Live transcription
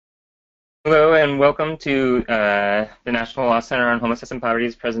Hello and welcome to the National Law Center on Homelessness and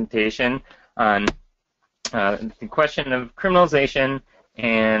Poverty's presentation on the question of criminalization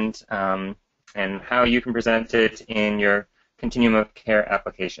and how you can present it in your Continuum of Care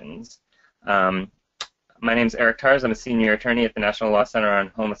applications. My name is Eric Tars. I'm a senior attorney at the National Law Center on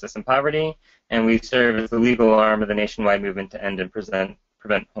Homelessness and Poverty, and we serve as the legal arm of the nationwide movement to end and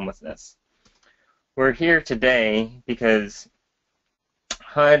prevent homelessness. We're here today because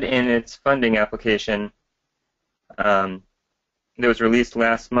HUD, in its funding application that was released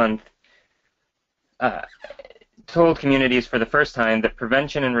last month, told communities for the first time that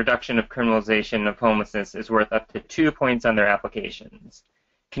prevention and reduction of criminalization of homelessness is worth up to 2 points on their applications.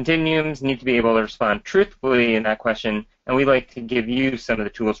 Continuums need to be able to respond truthfully in that question, and we'd like to give you some of the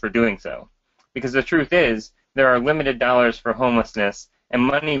tools for doing so. Because the truth is, there are limited dollars for homelessness, and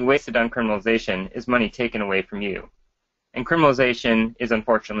money wasted on criminalization is money taken away from you. And criminalization is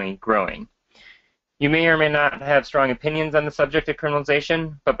unfortunately growing. You may or may not have strong opinions on the subject of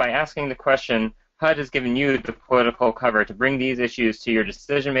criminalization, but by asking the question, HUD has given you the political cover to bring these issues to your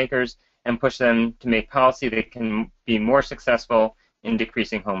decision makers and push them to make policy that can be more successful in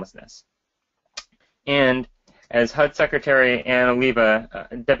decreasing homelessness. And as HUD Secretary Anna Leva,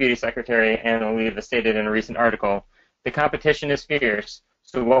 Deputy Secretary Anna Leva stated in a recent article, the competition is fierce,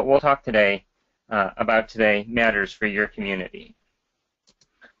 so what we'll talk about today matters for your community.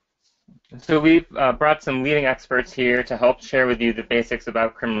 So we've brought some leading experts here to help share with you the basics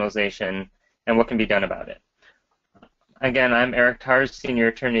about criminalization and what can be done about it. Again, I'm Eric Tars, senior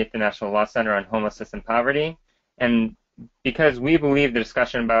attorney at the National Law Center on Homelessness and Poverty, and because we believe the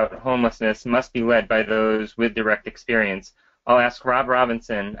discussion about homelessness must be led by those with direct experience, I'll ask Rob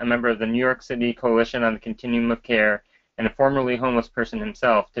Robinson, a member of the New York City Coalition on the Continuum of Care and a formerly homeless person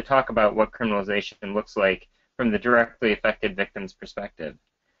himself, to talk about what criminalization looks like from the directly affected victim's perspective.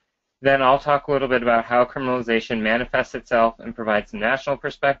 Then I'll talk a little bit about how criminalization manifests itself and provides a national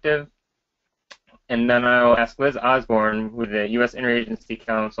perspective. And then I'll ask Liz Osborn with the U.S. Interagency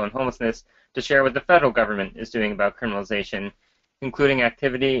Council on Homelessness to share what the federal government is doing about criminalization, including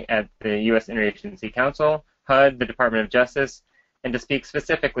activity at the U.S. Interagency Council, HUD, the Department of Justice, and to speak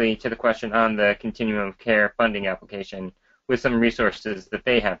specifically to the question on the Continuum of Care funding application with some resources that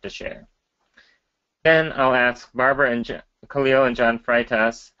they have to share. Then I'll ask Barbara and Khalil and John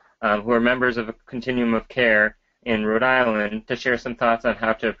Freitas, who are members of a Continuum of Care in Rhode Island, to share some thoughts on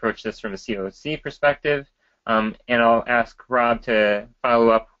how to approach this from a COC perspective, and I'll ask Rob to follow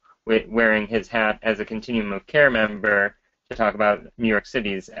up with wearing his hat as a Continuum of Care member to talk about New York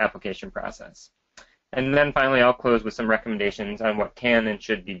City's application process. And then finally, I'll close with some recommendations on what can and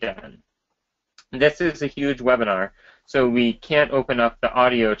should be done. This is a huge webinar, so we can't open up the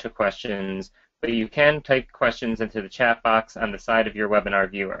audio to questions, but you can type questions into the chat box on the side of your webinar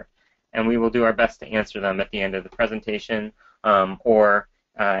viewer, and we will do our best to answer them at the end of the presentation, or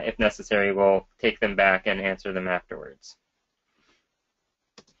if necessary, we'll take them back and answer them afterwards.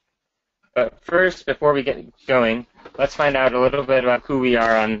 But first, before we get going, let's find out a little bit about who we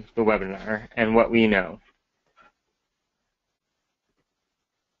are on the webinar and what we know.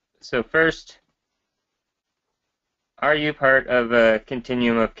 So first, are you part of a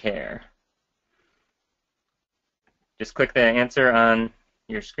Continuum of Care? Just click the answer on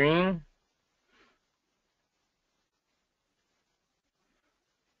your screen.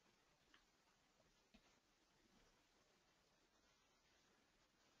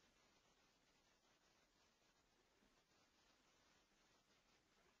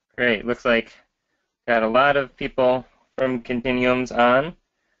 Great, looks like got a lot of people from Continuums on.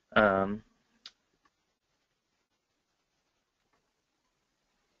 About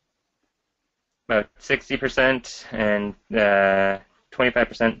 60% and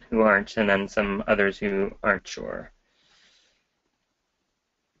 25% who aren't, and then some others who aren't sure.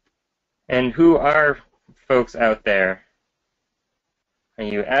 And who are folks out there? Are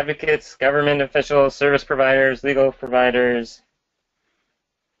you advocates, government officials, service providers, legal providers?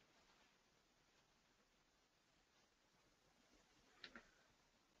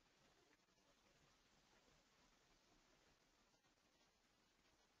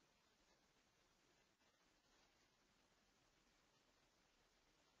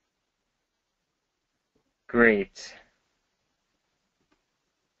 Great.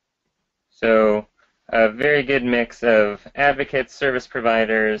 So a very good mix of advocates, service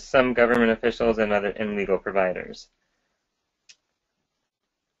providers, some government officials, and legal providers.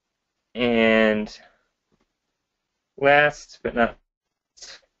 And last but not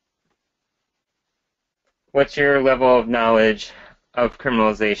least, what's your level of knowledge of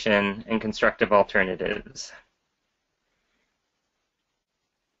criminalization and constructive alternatives?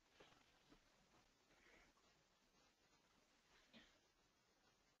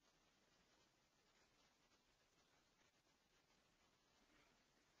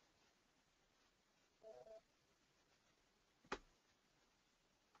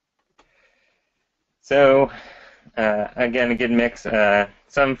 So again, a good mix.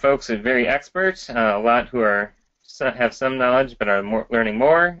 Some folks are very expert, a lot who are have some knowledge but are learning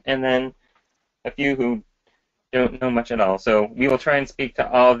more, and then a few who don't know much at all. So we will try and speak to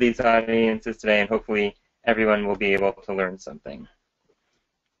all of these audiences today, and hopefully everyone will be able to learn something.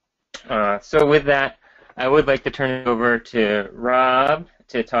 So with that, I would like to turn it over to Rob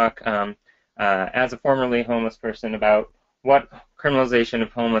to talk as a formerly homeless person about what criminalization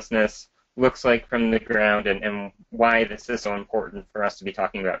of homelessness looks like from the ground and why this is so important for us to be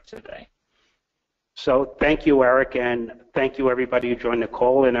talking about today. So thank you, Eric, and thank you everybody who joined the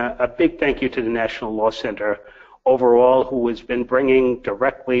call, and a big thank you to the National Law Center overall, who has been bringing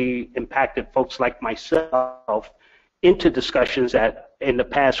directly impacted folks like myself into discussions that in the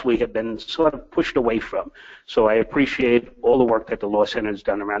past we have been sort of pushed away from. So I appreciate all the work that the Law Center has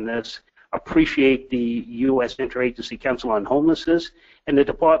done around this. Appreciate the U.S. Interagency Council on Homelessness and the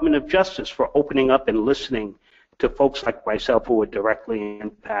Department of Justice for opening up and listening to folks like myself who are directly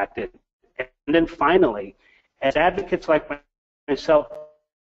impacted. And then finally, as advocates like myself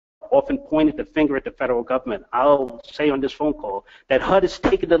often pointed the finger at the federal government, I'll say on this phone call that HUD has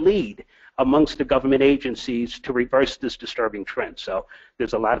taken the lead amongst the government agencies to reverse this disturbing trend. So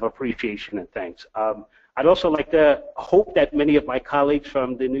there's a lot of appreciation and thanks. I'd also like to hope that many of my colleagues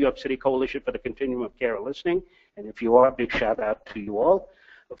from the New York City Coalition for the Continuum of Care are listening, and if you are, a big shout out to you all.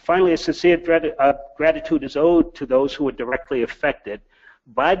 Finally, a sincere gratitude is owed to those who are directly affected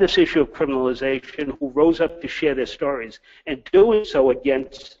by this issue of criminalization, who rose up to share their stories, and doing so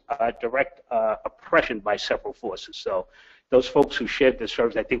against direct oppression by several forces. So those folks who shared their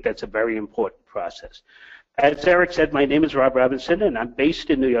stories, I think that's a very important process. As Eric said, my name is Rob Robinson, and I'm based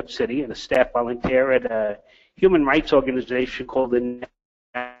in New York City and a staff volunteer at a human rights organization called the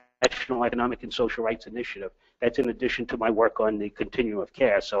National Economic and Social Rights Initiative. That's in addition to my work on the Continuum of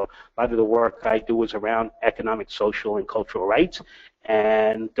Care. So a lot of the work I do is around economic, social, and cultural rights.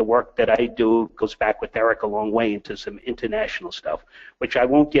 And the work that I do goes back with Eric a long way into some international stuff, which I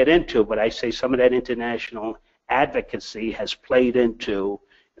won't get into, but I say some of that international advocacy has played into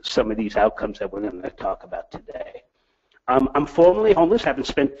some of these outcomes that we're going to talk about today. I'm formerly homeless, having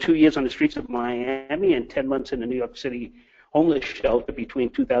spent 2 years on the streets of Miami and 10 months in the New York City homeless shelter between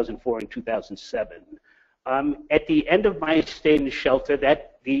 2004 and 2007. At the end of my stay in the shelter,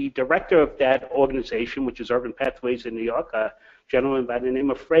 the director of that organization, which is Urban Pathways in New York, a gentleman by the name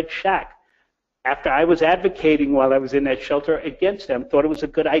of Fred Schack, after I was advocating while I was in that shelter against them, thought it was a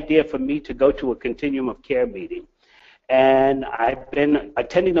good idea for me to go to a Continuum of Care meeting. And I've been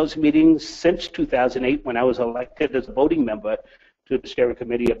attending those meetings since 2008 when I was elected as a voting member to the steering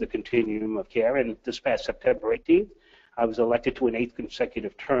committee of the Continuum of Care. And this past September 18th, I was elected to an 8th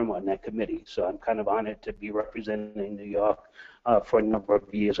consecutive term on that committee. So I'm kind of honored to be representing New York for a number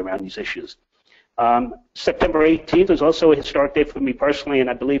of years around these issues. September 18th was also a historic day for me personally, and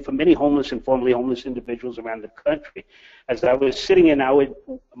I believe for many homeless and formerly homeless individuals around the country. As I was sitting in our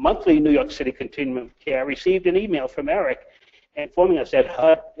monthly New York City Continuum of Care, I received an email from Eric informing us that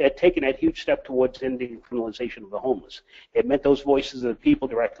HUD had taken that huge step towards ending criminalization of the homeless. It meant those voices of the people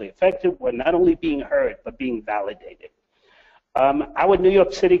directly affected were not only being heard, but being validated. Our New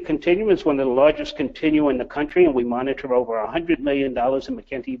York City Continuum is one of the largest continua in the country, and we monitor over $100 million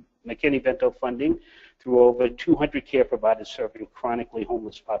in McKinney-Vento funding through over 200 care providers serving chronically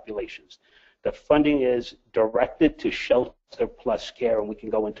homeless populations. The funding is directed to shelter plus care, and we can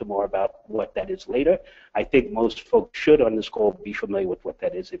go into more about what that is later. I think most folks should on this call be familiar with what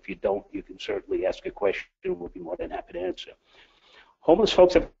that is. If you don't, you can certainly ask a question. We'll be more than happy to answer. Homeless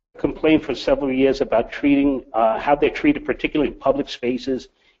folks have complained for several years about how they're treated, particularly in public spaces.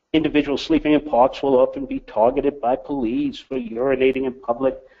 Individuals sleeping in parks will often be targeted by police for urinating in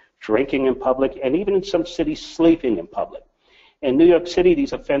public, drinking in public, and even in some cities, sleeping in public. In New York City,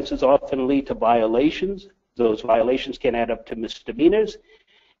 these offenses often lead to violations. Those violations can add up to misdemeanors,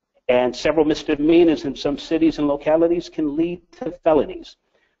 and several misdemeanors in some cities and localities can lead to felonies.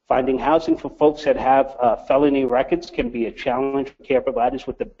 Finding housing for folks that have felony records can be a challenge for care providers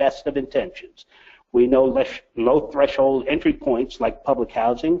with the best of intentions. We know low threshold entry points like public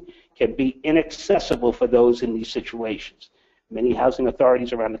housing can be inaccessible for those in these situations. Many housing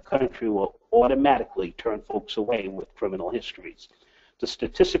authorities around the country will automatically turn folks away with criminal histories. The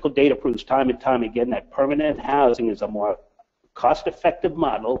statistical data proves time and time again that permanent housing is a more cost-effective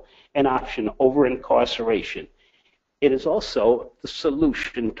model and option over incarceration. It is also the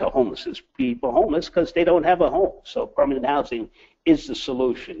solution to homelessness. People are homeless because they don't have a home, so permanent housing is the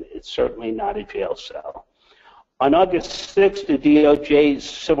solution. It's certainly not a jail cell. On August 6th, the DOJ's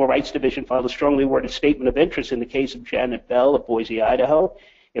Civil Rights Division filed a strongly worded statement of interest in the case of Janet Bell of Boise, Idaho.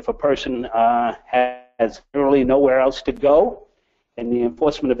 If a person has literally nowhere else to go, and the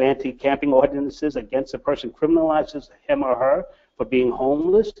enforcement of anti-camping ordinances against a person criminalizes him or her for being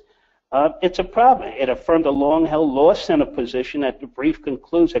homeless, it's a problem. It affirmed a long-held law center position that the brief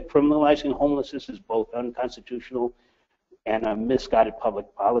concludes that criminalizing homelessness is both unconstitutional and a misguided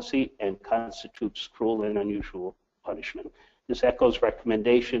public policy and constitutes cruel and unusual punishment. This echoes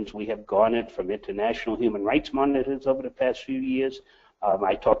recommendations we have garnered from international human rights monitors over the past few years.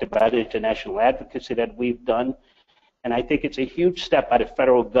 I talked about international advocacy that we've done, and I think it's a huge step by the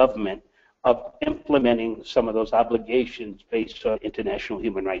federal government of implementing some of those obligations based on international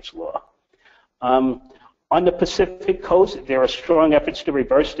human rights law. On the Pacific Coast, there are strong efforts to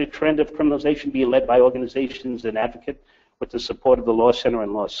reverse the trend of criminalization being led by organizations and advocates with the support of the Law Center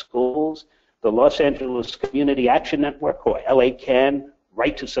and law schools. The Los Angeles Community Action Network, or LACAN,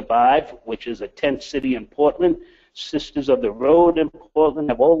 Right to Survive, which is a tent city in Portland, Sisters of the Road in Portland,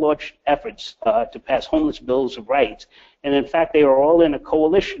 have all launched efforts to pass homeless bills of rights. And in fact, they are all in a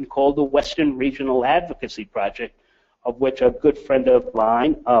coalition called the Western Regional Advocacy Project, of which a good friend of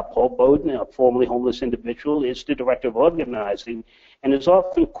mine, Paul Bowden, a formerly homeless individual, is the director of organizing and is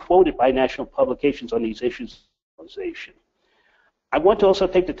often quoted by national publications on these issues of criminalization. I want to also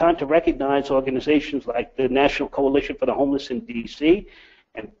take the time to recognize organizations like the National Coalition for the Homeless in D.C.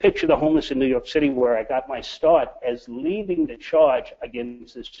 and Picture the Homeless in New York City, where I got my start, as leading the charge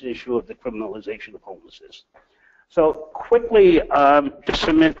against this issue of the criminalization of homelessness. So quickly, just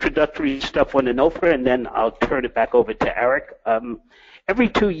some introductory stuff on the NOFA, and then I'll turn it back over to Eric. Every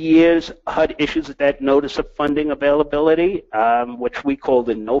 2 years, HUD issues that notice of funding availability, which we call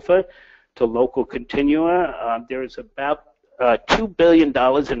the NOFA, to local Continua. There is about $2 billion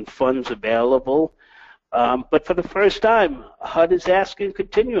in funds available. But for the first time, HUD is asking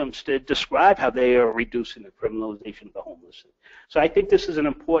continuums to describe how they are reducing the criminalization of the homeless. So I think this is an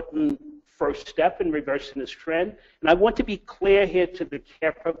important first step in reversing this trend. And I want to be clear here to the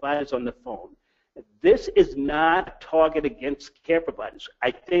care providers on the phone. This is not a target against care providers.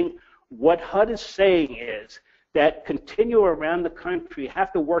 I think what HUD is saying is that Continua around the country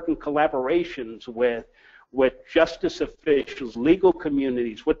have to work in collaborations with justice officials, legal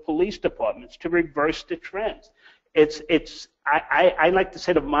communities, with police departments to reverse the trends. I like to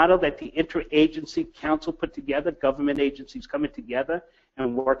say the model that the Interagency Council put together, government agencies coming together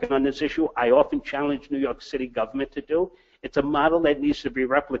and working on this issue, I often challenge New York City government to do. It's a model that needs to be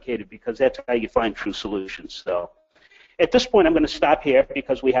replicated because that's how you find true solutions. So at this point, I'm going to stop here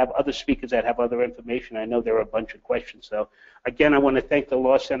because we have other speakers that have other information. I know there are a bunch of questions. So again, I want to thank the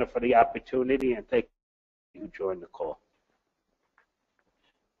Law Center for the opportunity and thank you who joined the call.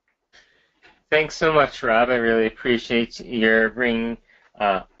 Thanks so much, Rob. I really appreciate your bringing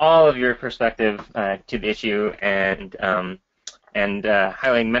all of your perspective to the issue and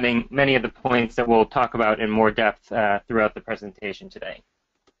highlighting many of the points that we'll talk about in more depth throughout the presentation today.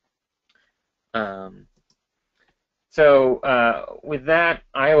 With that,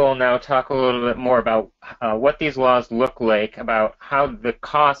 I will now talk a little bit more about what these laws look like, about how the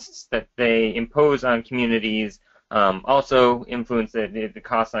costs that they impose on communities also influence the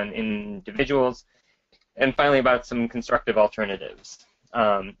costs on individuals, and finally about some constructive alternatives.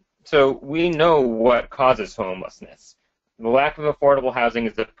 So we know what causes homelessness. The lack of affordable housing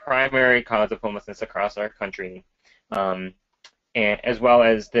is the primary cause of homelessness across our country, and as well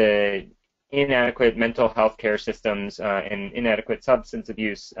as the inadequate mental health care systems and inadequate substance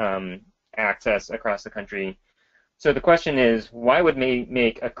abuse access across the country. So the question is, why would we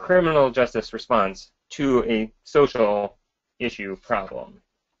make a criminal justice response to a social issue problem?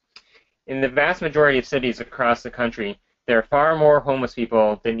 In the vast majority of cities across the country, there are far more homeless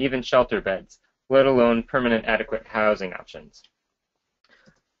people than even shelter beds, let alone permanent adequate housing options.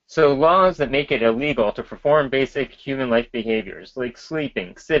 So laws that make it illegal to perform basic human life behaviors like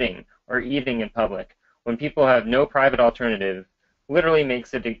sleeping, sitting, or eating in public when people have no private alternative literally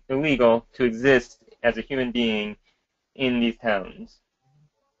makes it illegal to exist as a human being in these towns.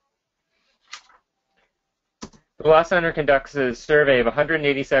 The Law Center conducts a survey of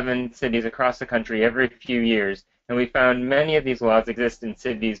 187 cities across the country every few years, and we found many of these laws exist in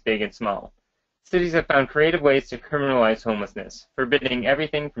cities big and small. Cities have found creative ways to criminalize homelessness, forbidding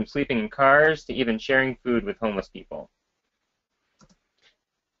everything from sleeping in cars to even sharing food with homeless people.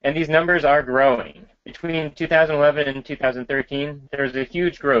 And these numbers are growing. Between 2011 and 2013, there was a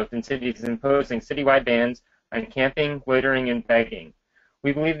huge growth in cities imposing citywide bans on camping, loitering, and begging.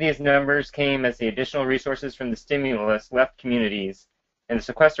 We believe these numbers came as the additional resources from the stimulus left communities and the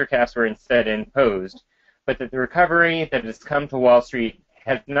sequester caps were instead imposed, but that the recovery that has come to Wall Street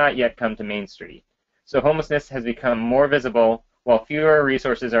has not yet come to Main Street. So homelessness has become more visible while fewer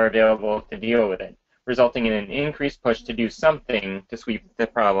resources are available to deal with it, resulting in an increased push to do something to sweep the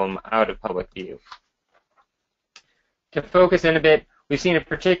problem out of public view. To focus in a bit, we've seen a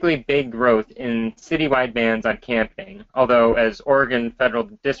particularly big growth in citywide bans on camping, although as Oregon Federal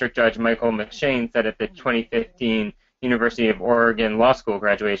District Judge Michael McShane said at the 2015 University of Oregon Law School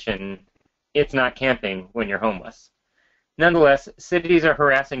graduation, it's not camping when you're homeless. Nonetheless, cities are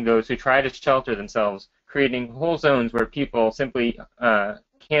harassing those who try to shelter themselves, creating whole zones where people simply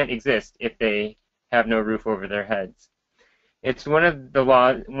can't exist if they have no roof over their heads. It's one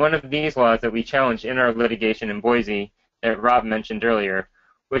of these laws that we challenged in our litigation in Boise that Rob mentioned earlier,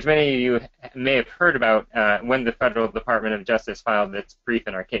 which many of you may have heard about when the Federal Department of Justice filed its brief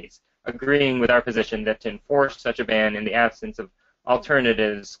in our case, agreeing with our position that to enforce such a ban in the absence of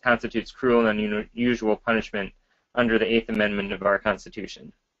alternatives constitutes cruel and unusual punishment under the Eighth Amendment of our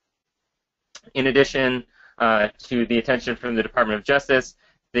Constitution. In addition to the attention from the Department of Justice,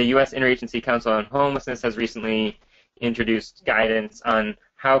 the U.S. Interagency Council on Homelessness has recently introduced guidance on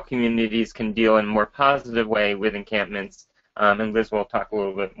how communities can deal in a more positive way with encampments, and Liz will talk a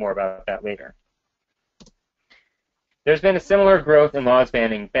little bit more about that later. There's been a similar growth in laws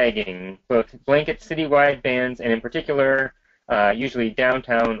banning begging, both blanket citywide bans and in particular usually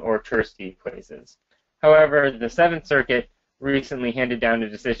downtown or touristy places. However, the Seventh Circuit recently handed down a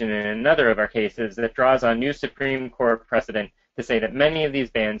decision in another of our cases that draws on new Supreme Court precedent to say that many of these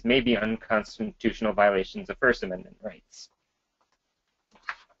bans may be unconstitutional violations of First Amendment rights.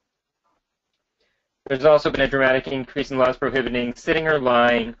 There's also been a dramatic increase in laws prohibiting sitting or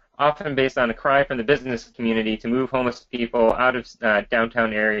lying, often based on a cry from the business community to move homeless people out of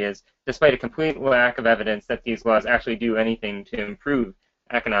downtown areas, despite a complete lack of evidence that these laws actually do anything to improve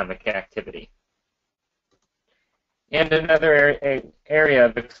economic activity. And another area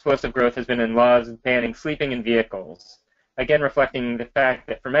of explosive growth has been in laws banning sleeping in vehicles, again reflecting the fact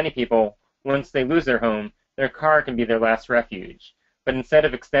that for many people, once they lose their home, their car can be their last refuge. But instead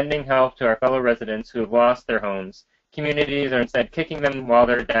of extending help to our fellow residents who have lost their homes, communities are instead kicking them while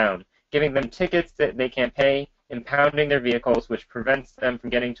they're down, giving them tickets that they can't pay, impounding their vehicles, which prevents them from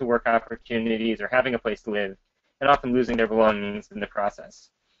getting to work opportunities or having a place to live, and often losing their belongings in the process.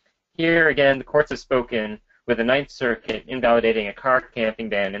 Here, again, the courts have spoken, with the Ninth Circuit invalidating a car camping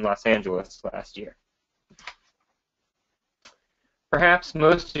ban in Los Angeles last year. Perhaps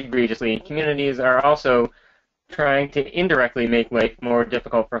most egregiously, communities are also trying to indirectly make life more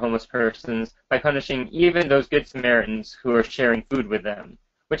difficult for homeless persons by punishing even those good Samaritans who are sharing food with them,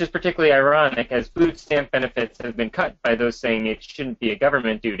 which is particularly ironic as food stamp benefits have been cut by those saying it shouldn't be a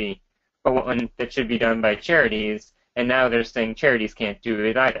government duty, but one that should be done by charities, and now they're saying charities can't do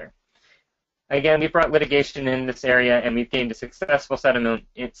it either. Again, we've brought litigation in this area, and we've gained a successful settlement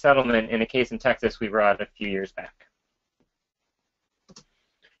in a case in Texas we brought a few years back.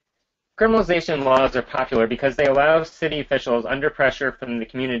 Criminalization laws are popular because they allow city officials under pressure from the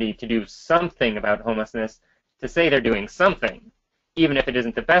community to do something about homelessness, to say they're doing something, even if it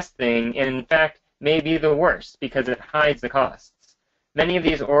isn't the best thing, and in fact may be the worst because it hides the costs. Many of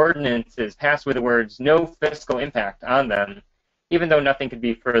these ordinances pass with the words "no fiscal impact" on them, even though nothing could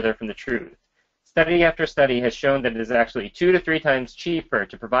be further from the truth. Study after study has shown that it is actually 2 to 3 times cheaper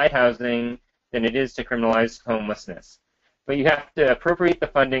to provide housing than it is to criminalize homelessness. But you have to appropriate the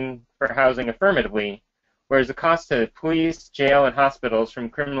funding for housing affirmatively, whereas the costs to police, jail, and hospitals from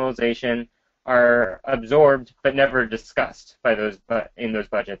criminalization are absorbed but never discussed by in those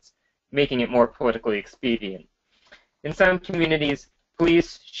budgets, making it more politically expedient. In some communities,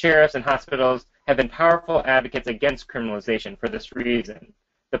 police, sheriffs, and hospitals have been powerful advocates against criminalization for this reason.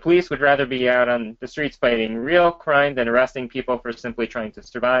 The police would rather be out on the streets fighting real crime than arresting people for simply trying to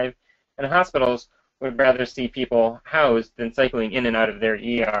survive, and hospitals would rather see people housed than cycling in and out of their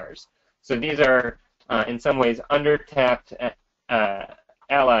ERs. So these are, in some ways, under-tapped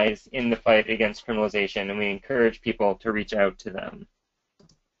allies in the fight against criminalization, and we encourage people to reach out to them.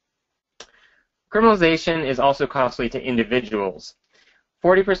 Criminalization is also costly to individuals.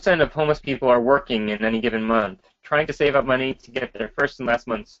 40% of homeless people are working in any given month, trying to save up money to get their first and last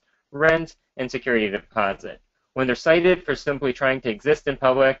month's rent and security deposit. When they're cited for simply trying to exist in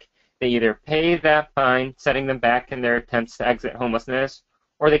public, they either pay that fine, setting them back in their attempts to exit homelessness,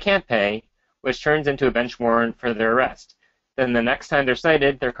 or they can't pay, which turns into a bench warrant for their arrest. Then the next time they're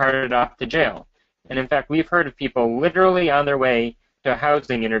cited, they're carted off to jail. And in fact, we've heard of people literally on their way to a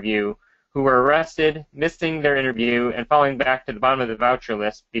housing interview who were arrested, missing their interview, and falling back to the bottom of the voucher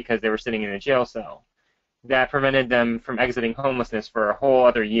list because they were sitting in a jail cell. That prevented them from exiting homelessness for a whole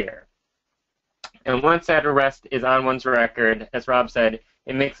other year. And once that arrest is on one's record, as Rob said,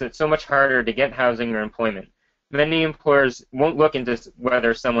 it makes it so much harder to get housing or employment. Many employers won't look into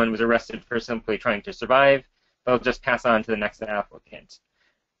whether someone was arrested for simply trying to survive. They'll just pass on to the next applicant.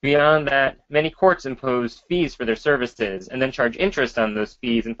 Beyond that, many courts impose fees for their services and then charge interest on those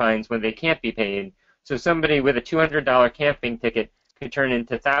fees and fines when they can't be paid. So somebody with a $200 camping ticket could turn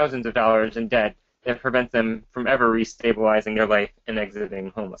into thousands of dollars in debt that prevents them from ever restabilizing their life and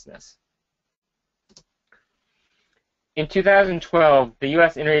exiting homelessness. In 2012, the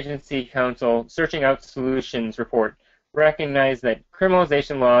U.S. Interagency Council Searching Out Solutions report recognized that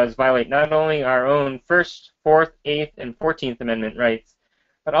criminalization laws violate not only our own First, Fourth, Eighth, and 14th Amendment rights,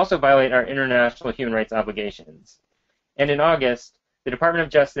 but also violate our international human rights obligations. And in August, the Department of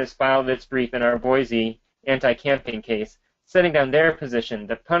Justice filed its brief in our Boise anti-camping case, setting down their position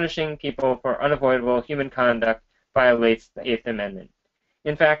that punishing people for unavoidable human conduct violates the Eighth Amendment.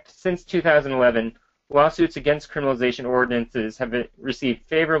 In fact, since 2011, lawsuits against criminalization ordinances have received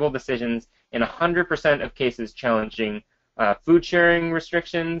favorable decisions in 100% of cases challenging food sharing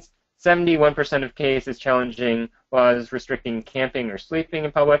restrictions, 71% of cases challenging laws restricting camping or sleeping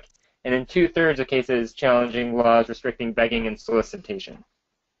in public, and in 2/3 of cases challenging laws restricting begging and solicitation.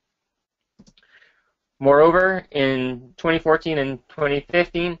 Moreover, in 2014 and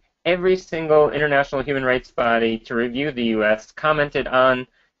 2015, every single international human rights body to review the U.S. commented on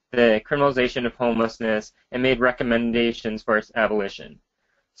the criminalization of homelessness and made recommendations for its abolition.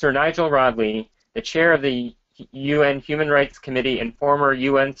 Sir Nigel Rodley, the chair of the UN Human Rights Committee and former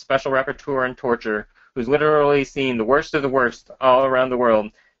UN Special Rapporteur on Torture, who's literally seen the worst of the worst all around the world,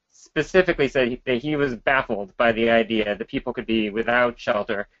 specifically said that he was baffled by the idea that people could be without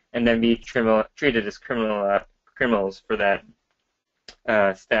shelter and then be treated as criminals for that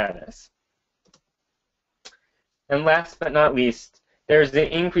status. And last but not least, there's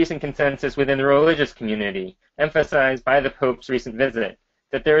the increasing consensus within the religious community, emphasized by the Pope's recent visit,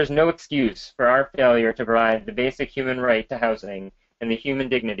 that there is no excuse for our failure to provide the basic human right to housing and the human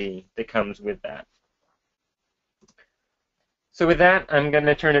dignity that comes with that. So with that, I'm going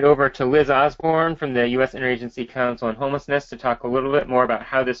to turn it over to Liz Osborn from the U.S. Interagency Council on Homelessness to talk a little bit more about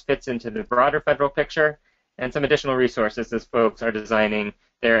how this fits into the broader federal picture and some additional resources as folks are designing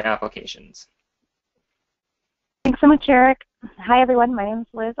their applications. Thanks so much, Eric. Hi, everyone. My name is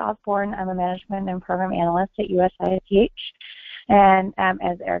Liz Osborn. I'm a management and program analyst at USISDH. And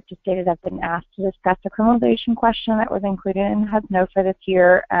as Eric just stated, I've been asked to discuss a criminalization question that was included in HUD's NOFA this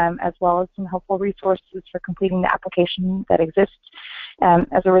year, as well as some helpful resources for completing the application that exists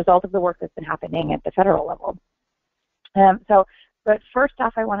as a result of the work that's been happening at the federal level. But first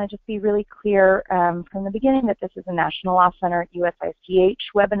off, I want to just be really clear from the beginning that this is a National Law Center USISDH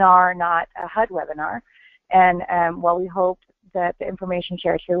webinar, not a HUD webinar. And while we hope that the information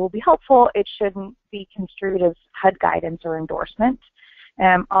shared here will be helpful, it shouldn't be construed as HUD guidance or endorsement.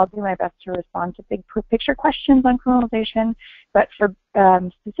 I'll do my best to respond to big picture questions on criminalization, but for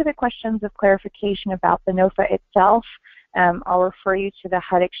specific questions of clarification about the NOFA itself, I'll refer you to the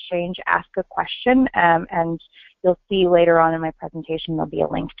HUD Exchange Ask a Question, and you'll see later on in my presentation there'll be a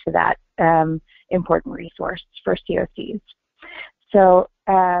link to that important resource for COCs. So,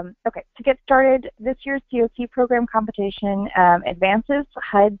 okay, to get started, this year's COC program competition advances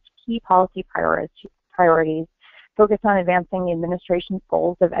HUD's key policy priorities, focus on advancing the administration's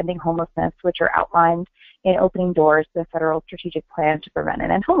goals of ending homelessness, which are outlined in Opening Doors, the federal strategic plan to prevent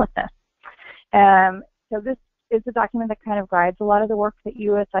and end homelessness. So this is a document that kind of guides a lot of the work that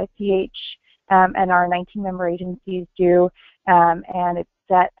USICH and our 19 member agencies do, and it's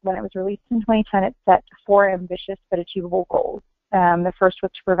set, when it was released in 2010, it set 4 ambitious but achievable goals. The first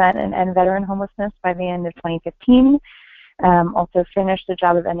was to prevent and end veteran homelessness by the end of 2015. Also finish the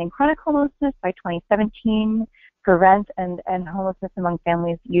job of ending chronic homelessness by 2017. Prevent and end homelessness among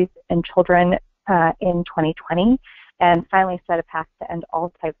families, youth, and children in 2020. And finally set a path to end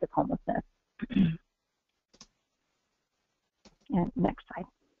all types of homelessness. And next slide.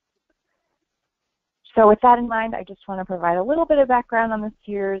 So with that in mind, I just want to provide a little bit of background on this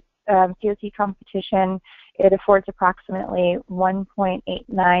year's COC competition. It affords approximately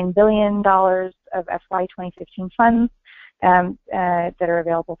 $1.89 billion of FY 2015 funds that are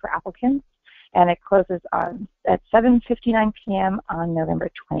available for applicants, and it closes at 7:59 p.m. on November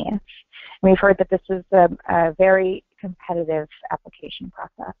 20th. And we've heard that this is a very competitive application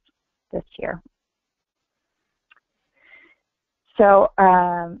process this year. So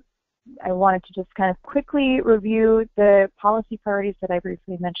I wanted to just kind of quickly review the policy priorities that I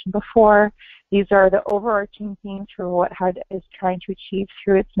briefly mentioned before. These are the overarching themes for what HUD is trying to achieve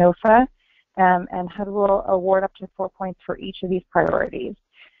through its NOFA, and HUD will award up to 4 points for each of these priorities.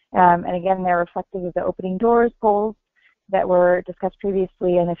 And again, they're reflective of the Opening Doors goals that were discussed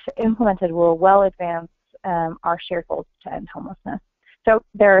previously, and if implemented, will well advance our shared goals to end homelessness. So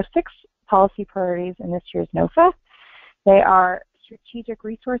there are 6 policy priorities in this year's NOFA. They are strategic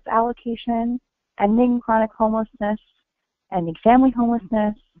resource allocation, ending chronic homelessness, ending family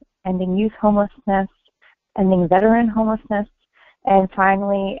homelessness, ending youth homelessness, ending veteran homelessness, and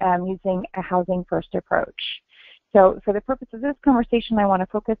finally using a housing first approach. So for the purpose of this conversation, I want to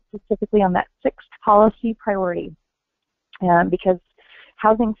focus specifically on that 6th policy priority because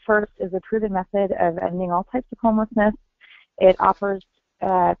housing first is a proven method of ending all types of homelessness. It offers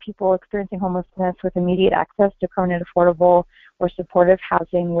people experiencing homelessness with immediate access to permanent, affordable, or supportive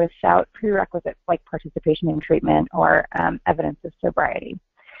housing without prerequisites like participation in treatment or evidence of sobriety.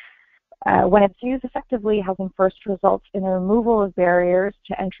 When it's used effectively, Housing First results in the removal of barriers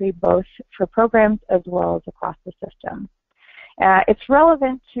to entry both for programs as well as across the system. It's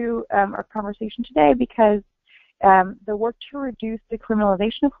relevant to our conversation today because the work to reduce the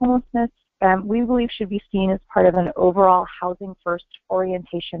criminalization of homelessness we believe should be seen as part of an overall Housing First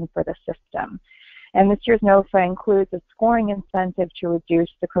orientation for the system. And this year's NOFA includes a scoring incentive to reduce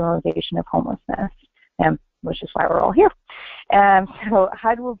the criminalization of homelessness, which is why we're all here. So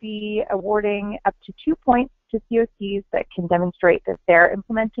HUD will be awarding up to 2 points to COCs that can demonstrate that they're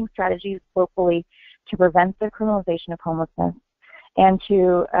implementing strategies locally to prevent the criminalization of homelessness and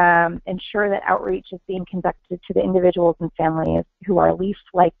to ensure that outreach is being conducted to the individuals and families who are least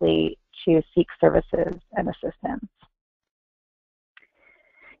likely to seek services and assistance.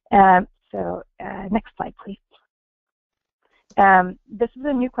 Next slide, please. This is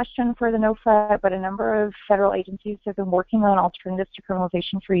a new question for the NOFA, but a number of federal agencies have been working on alternatives to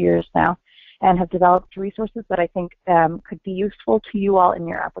criminalization for years now and have developed resources that I think could be useful to you all in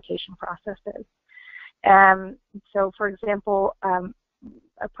your application processes. So, for example,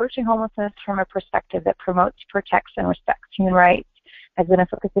 approaching homelessness from a perspective that promotes, protects, and respects human rights has been a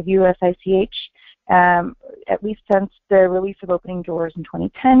focus of USICH, at least since the release of Opening Doors in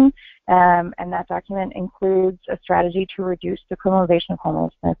 2010, and that document includes a strategy to reduce the criminalization of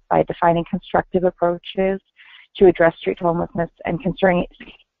homelessness by defining constructive approaches to address street homelessness and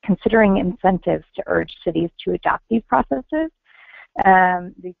considering incentives to urge cities to adopt these practices.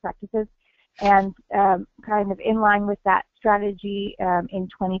 And kind of in line with that strategy, in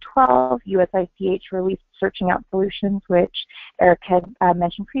 2012, USICH released Searching Out Solutions, which Eric had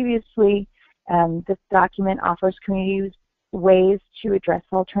mentioned previously. This document offers communities ways to address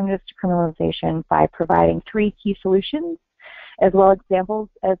alternatives to criminalization by providing 3 key solutions, as well as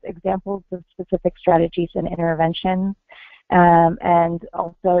examples of specific strategies and interventions, and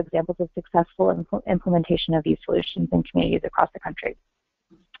also examples of successful implementation of these solutions in communities across the country.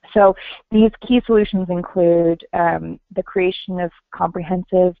 So these key solutions include the creation of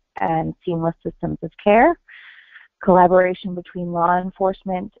comprehensive and seamless systems of care, collaboration between law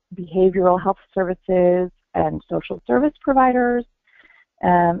enforcement, behavioral health services, and social service providers,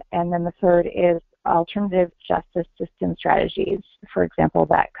 and then the third is alternative justice system strategies. For example,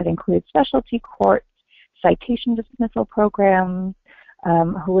 that could include specialty courts, citation dismissal programs,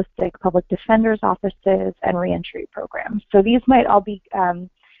 holistic public defender's offices, and reentry programs. So these might all be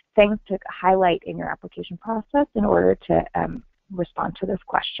things to highlight in your application process in order to respond to this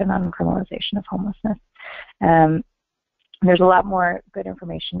question on criminalization of homelessness. There's a lot more good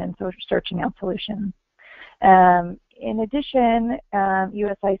information in Searching Out Solutions. In addition,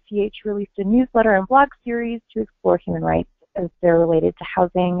 USICH released a newsletter and blog series to explore human rights as they're related to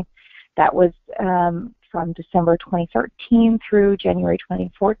housing. That was from December 2013 through January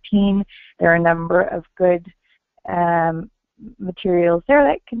 2014. There are a number of good materials there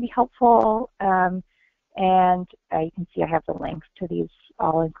that can be helpful, and you can see I have the links to these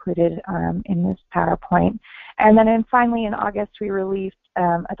all included in this PowerPoint. And then finally in August we released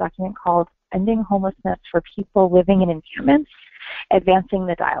a document called Ending Homelessness for People Living in Encampments, Advancing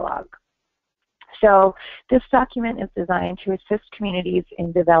the Dialogue. So this document is designed to assist communities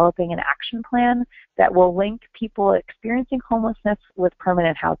in developing an action plan that will link people experiencing homelessness with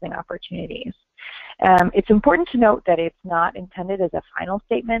permanent housing opportunities. It's important to note that it's not intended as a final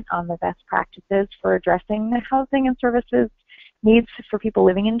statement on the best practices for addressing the housing and services needs for people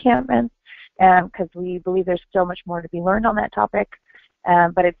living in encampments, because we believe there's still much more to be learned on that topic,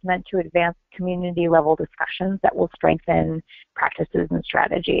 but it's meant to advance community-level discussions that will strengthen practices and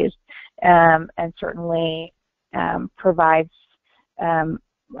strategies, and certainly provides a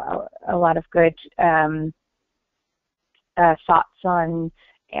lot of good thoughts on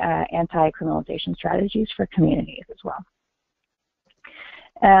anti-criminalization strategies for communities as well.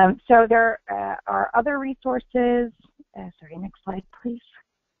 So there are other resources, sorry, next slide please,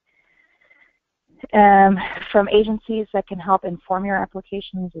 from agencies that can help inform your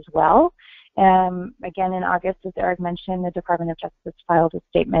applications as well. Again, in August, as Eric mentioned, the Department of Justice filed a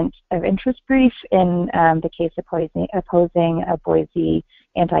statement of interest brief in the case opposing a Boise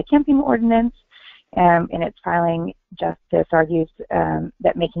anti-camping ordinance. In its filing, Justice argues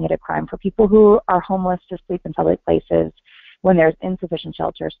that making it a crime for people who are homeless to sleep in public places when there's insufficient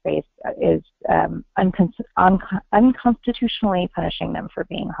shelter space is unconstitutionally punishing them for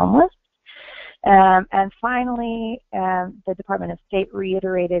being homeless. And finally, the Department of State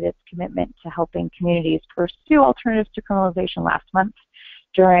reiterated its commitment to helping communities pursue alternatives to criminalization last month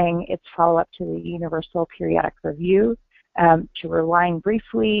during its follow-up to the Universal Periodic Review. To rewind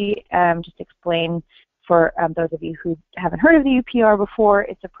briefly, just explain for those of you who haven't heard of the UPR before,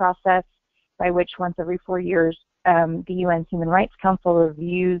 it's a process by which once every 4 years, the UN Human Rights Council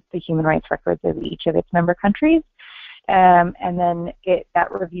reviews the human rights records of each of its member countries. And then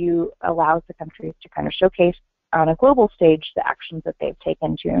that review allows the countries to kind of showcase on a global stage the actions that they've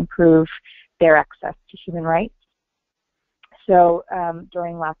taken to improve their access to human rights. So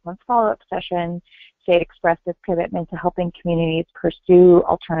during last month's follow-up session, State expressed its commitment to helping communities pursue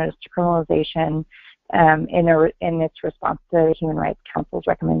alternatives to criminalization in its response to the Human Rights Council's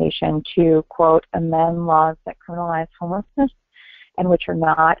recommendation to, quote, amend laws that criminalize homelessness and which are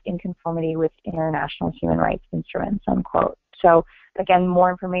not in conformity with international human rights instruments, unquote. So again, more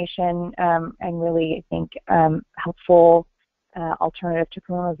information and really, I think, helpful alternative to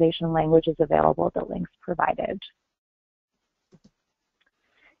criminalization language is available at the links provided.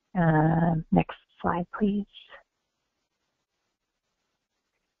 Next slide, please.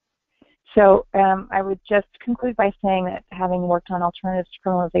 So I would just conclude by saying that having worked on alternatives to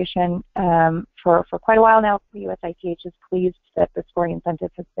criminalization for quite a while now, USITH is pleased that the scoring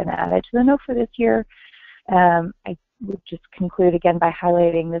incentive has been added to the NOFA this year. I would just conclude again by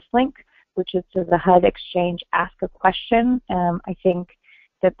highlighting this link, which is to the HUD Exchange Ask a Question. I think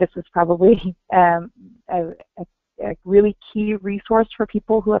that this is probably a really key resource for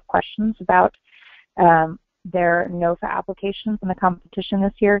people who have questions about their NOFA applications in the competition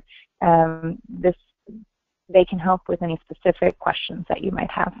this year. They can help with any specific questions that you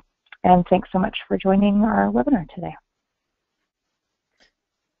might have. And thanks so much for joining our webinar today.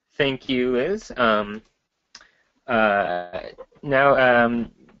 Thank you, Liz. Now,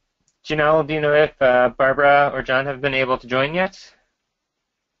 Janelle, do you know if Barbara or John have been able to join yet?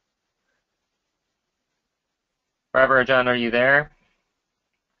 Barbara or John, are you there?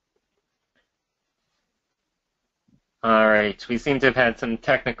 All right, we seem to have had some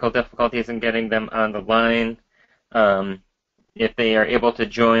technical difficulties in getting them on the line. If they are able to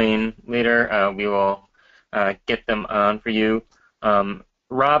join later, we will get them on for you.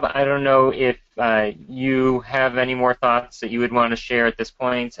 Rob, I don't know if you have any more thoughts that you would want to share at this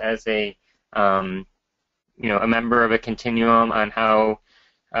point as a a member of a continuum on how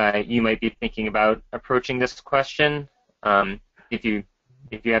you might be thinking about approaching this question. If you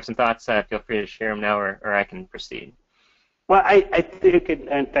have some thoughts, feel free to share them now, or I can proceed. Well, I think,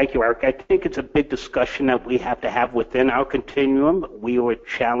 and thank you, Eric, I think it's a big discussion that we have to have within our continuum. We were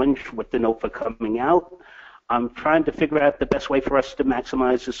challenged with the NOFA coming out. I'm trying to figure out the best way for us to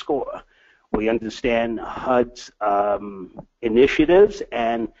maximize the score. We understand HUD's initiatives,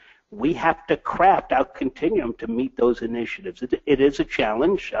 and we have to craft our continuum to meet those initiatives. It is a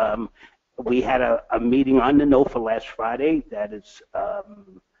challenge. We had a meeting on the NOFA last Friday that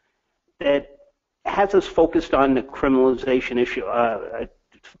has us focused on the criminalization issue.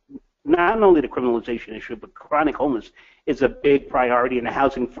 Not only the criminalization issue, but chronic homelessness is a big priority in the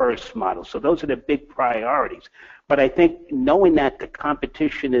housing first model. So those are the big priorities. But I think knowing that the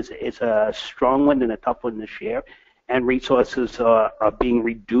competition is a strong one and a tough one this year, and resources are being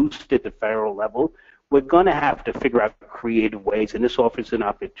reduced at the federal level, we're going to have to figure out creative ways, and this offers an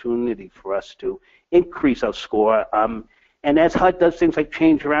opportunity for us to increase our score. And as HUD does things like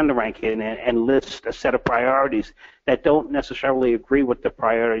change around the ranking and list a set of priorities that don't necessarily agree with the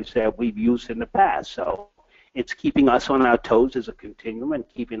priorities that we've used in the past. So it's keeping us on our toes as a continuum and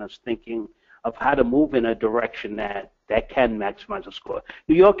keeping us thinking of how to move in a direction that can maximize the score.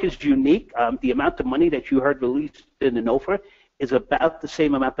 New York is unique. The amount of money that you heard released in the NOFA is about the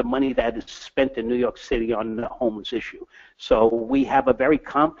same amount of money that is spent in New York City on the homeless issue. So we have a very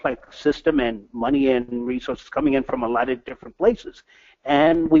complex system and money and resources coming in from a lot of different places.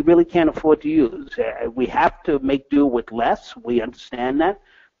 And we really can't afford to use. We have to make do with less. We understand that.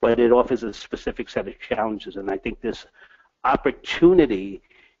 But it offers a specific set of challenges. And I think this opportunity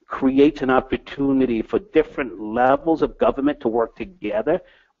creates an opportunity for different levels of government to work together,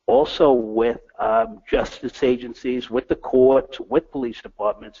 also with justice agencies, with the courts, with police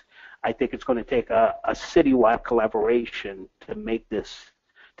departments. I think it's going to take a citywide collaboration to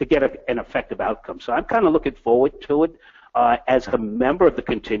to get an effective outcome. So I'm kind of looking forward to it. As a member of the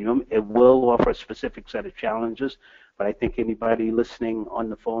Continuum, it will offer a specific set of challenges, but I think anybody listening on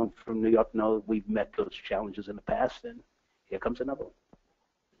the phone from New York knows we've met those challenges in the past, and here comes another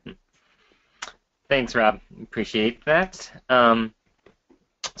one. Thanks, Rob. Appreciate that.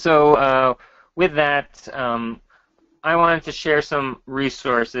 So with that, I wanted to share some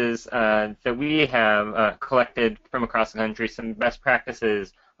resources that we have collected from across the country, some best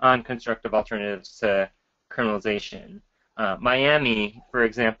practices on constructive alternatives to criminalization. Miami, for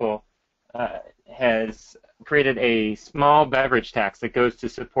example, has created a small beverage tax that goes to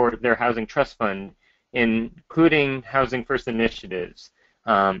support their housing trust fund, including Housing First initiatives.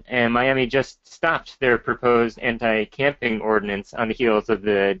 And Miami just stopped their proposed anti-camping ordinance on the heels of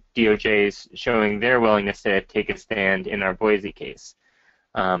the DOJ's showing their willingness to take a stand in our Boise case.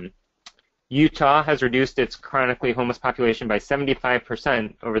 Utah has reduced its chronically homeless population by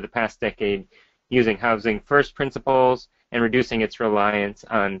 75% over the past decade using Housing First principles and reducing its reliance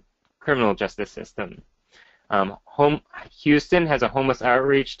on criminal justice system. Houston has a homeless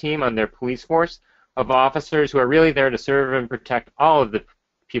outreach team on their police force of officers who are really there to serve and protect all of the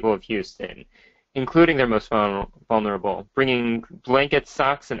people of Houston, including their most vulnerable, bringing blankets,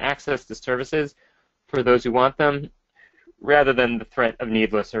 socks, and access to services for those who want them, rather than the threat of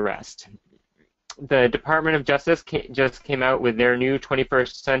needless arrest. The Department of Justice just came out with their new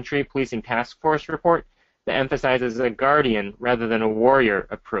 21st Century Policing Task Force report that emphasizes a guardian rather than a warrior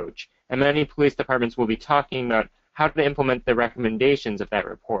approach, and many police departments will be talking about how to implement the recommendations of that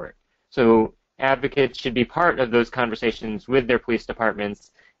report. So advocates should be part of those conversations with their police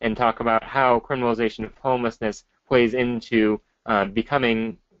departments and talk about how criminalization of homelessness plays into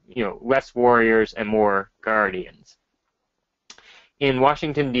becoming, less warriors and more guardians. In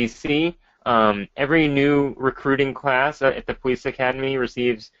Washington, D.C., every new recruiting class at the police academy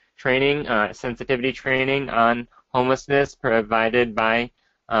receives training, sensitivity training on homelessness provided by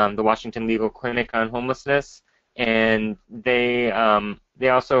the Washington Legal Clinic on Homelessness, and they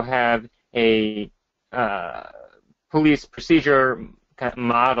also have a police procedure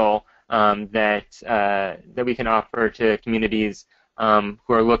model that we can offer to communities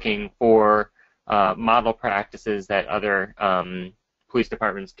who are looking for model practices that other police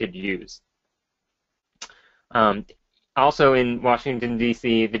departments could use. Also in Washington,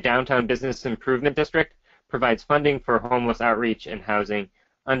 D.C., the Downtown Business Improvement District provides funding for homeless outreach and housing,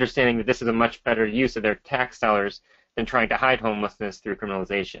 understanding that this is a much better use of their tax dollars than trying to hide homelessness through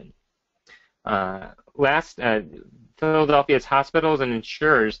criminalization. Last, Philadelphia's hospitals and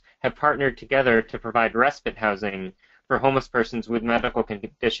insurers have partnered together to provide respite housing for homeless persons with medical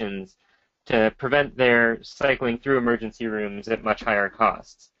conditions to prevent their cycling through emergency rooms at much higher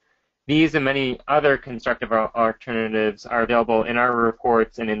costs. These and many other constructive alternatives are available in our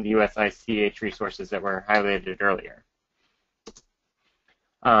reports and in the USICH resources that were highlighted earlier.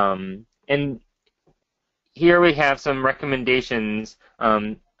 And here we have some recommendations,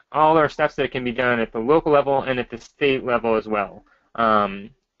 all our steps that can be done at the local level and at the state level as well.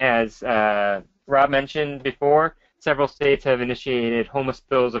 As Rob mentioned before, several states have initiated homeless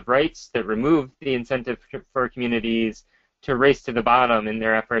bills of rights that remove the incentive for communities to race to the bottom in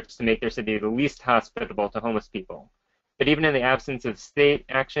their efforts to make their city the least hospitable to homeless people. But even in the absence of state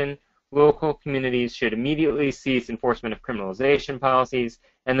action, local communities should immediately cease enforcement of criminalization policies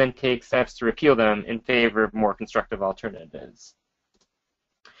and then take steps to repeal them in favor of more constructive alternatives.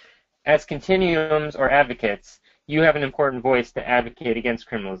 As continuums or advocates, you have an important voice to advocate against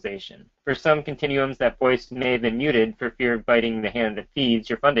criminalization. For some continuums, that voice may have been muted for fear of biting the hand that feeds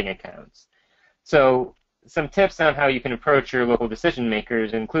your funding accounts. So some tips on how you can approach your local decision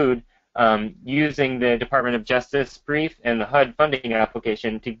makers include using the Department of Justice brief and the HUD funding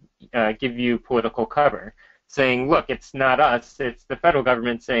application to give you political cover, saying, look, it's not us, it's the federal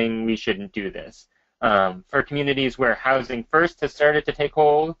government saying we shouldn't do this. For communities where Housing First has started to take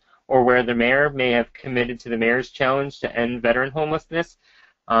hold, or where the mayor may have committed to the mayor's challenge to end veteran homelessness,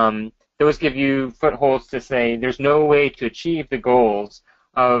 those give you footholds to say there's no way to achieve the goals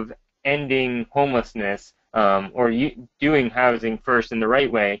of ending homelessness or doing Housing First in the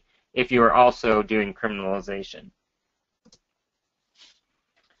right way if you are also doing criminalization.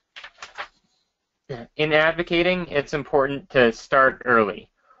 In advocating, it's important to start early.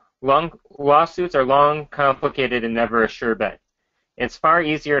 Lawsuits are long, complicated, and never a sure bet. It's far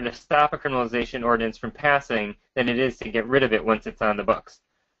easier to stop a criminalization ordinance from passing than it is to get rid of it once it's on the books.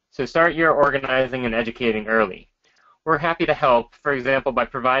 So start your organizing and educating early. We're happy to help, for example, by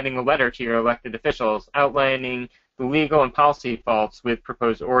providing a letter to your elected officials outlining the legal and policy faults with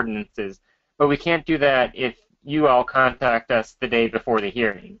proposed ordinances, but we can't do that if you all contact us the day before the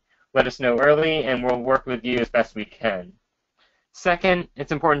hearing. Let us know early, and we'll work with you as best we can. Second,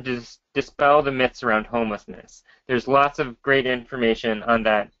 it's important to dispel the myths around homelessness. There's lots of great information on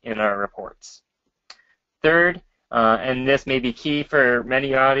that in our reports. Third, and this may be key for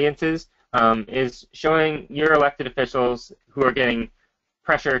many audiences, is showing your elected officials who are getting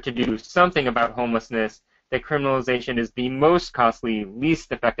pressure to do something about homelessness that criminalization is the most costly,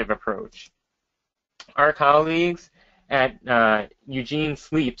 least effective approach. Our colleagues at Eugene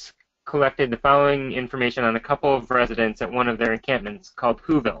Sleeps collected the following information on a couple of residents at one of their encampments called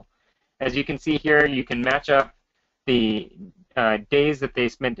Whoville. As you can see here, you can match up the days that they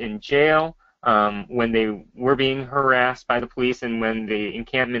spent in jail when they were being harassed by the police and when the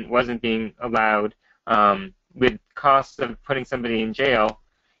encampment wasn't being allowed, with costs of putting somebody in jail,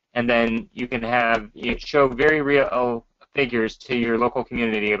 and then you can show very real figures to your local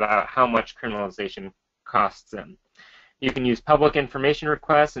community about how much criminalization costs them. You can use public information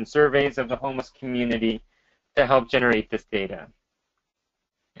requests and surveys of the homeless community to help generate this data.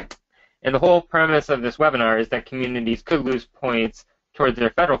 And the whole premise of this webinar is that communities could lose points towards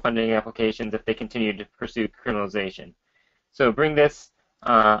their federal funding applications if they continue to pursue criminalization. So bring this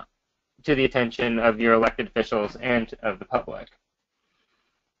to the attention of your elected officials and of the public.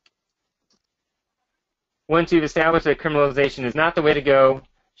 Once you've established that criminalization is not the way to go,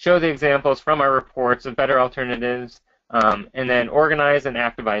 show the examples from our reports of better alternatives, and then organize and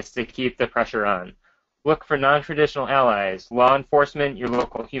activize to keep the pressure on. Look for non-traditional allies, law enforcement, your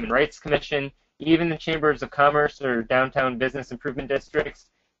local human rights commission, even the chambers of commerce or downtown business improvement districts.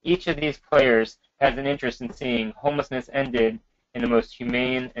 Each of these players has an interest in seeing homelessness ended in the most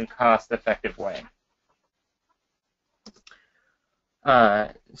humane and cost-effective way.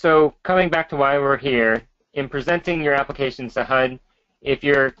 So coming back to why we're here, in presenting your applications to HUD, if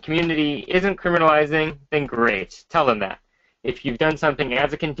your community isn't criminalizing, then great, tell them that. If you've done something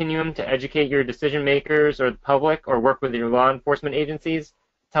as a continuum to educate your decision makers or the public or work with your law enforcement agencies,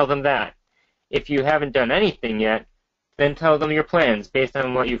 tell them that. If you haven't done anything yet, then tell them your plans based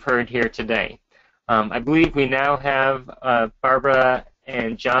on what you've heard here today. I believe we now have Barbara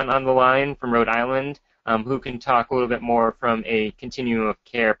and John on the line from Rhode Island who can talk a little bit more from a Continuum of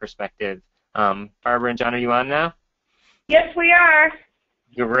Care perspective. Barbara and John, are you on now? Yes, we are.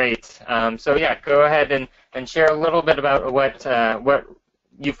 Great. So yeah, go ahead and share a little bit about what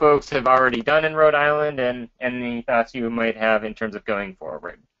you folks have already done in Rhode Island and any thoughts you might have in terms of going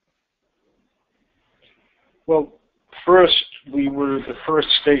forward. Well, first, we were the first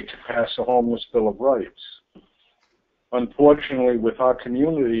state to pass a homeless Bill of Rights. Unfortunately, with our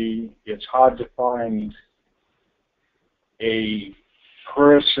community, it's hard to find a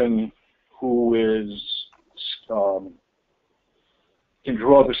person who is can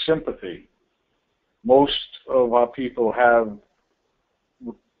draw the sympathy. Most of our people have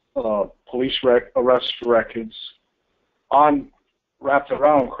police arrest records wrapped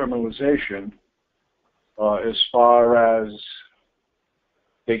around criminalization, as far as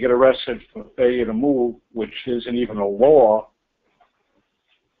they get arrested for failure to move, which isn't even a law,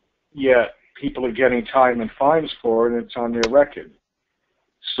 yet people are getting time and fines for it, and it's on their record.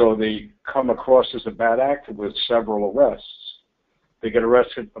 So they come across as a bad actor with several arrests. They get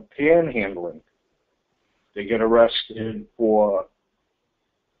arrested for panhandling. They get arrested for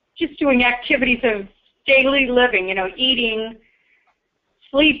just doing activities of daily living, you know, eating,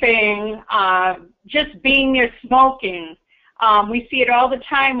 sleeping, just being there, smoking. We see it all the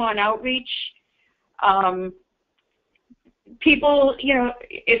time on outreach. People, you know,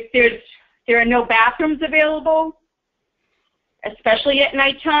 if there are no bathrooms available, especially at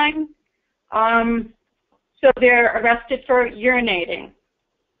nighttime, so they're arrested for urinating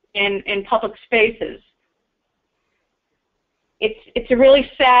in public spaces. It's a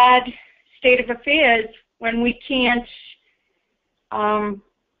really sad state of affairs when we can't,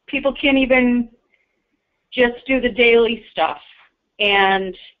 people can't even just do the daily stuff.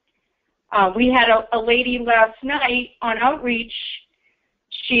 And we had a lady last night on outreach.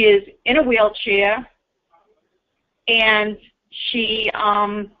 She is in a wheelchair, and she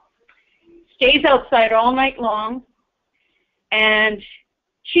stays outside all night long, and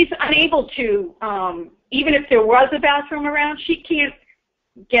she's unable to, even if there was a bathroom around, she can't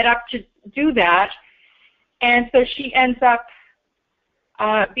get up to do that. And so she ends up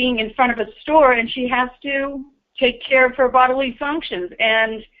being in front of a store, and she has to take care of her bodily functions.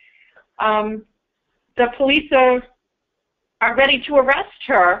 And the police are ready to arrest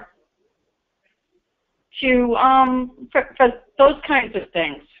her for those kinds of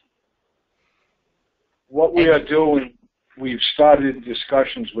things. what we are doing. We've started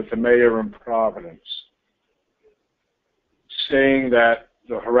discussions with the mayor in Providence, saying that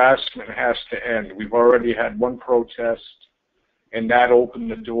the harassment has to end. We've already had one protest, and that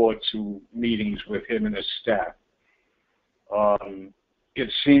opened the door to meetings with him and his staff.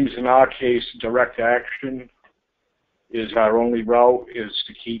 It seems in our case, direct action is our only route, is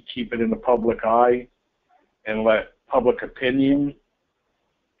to keep it in the public eye and let public opinion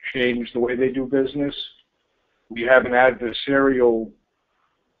change the way they do business. We have an adversarial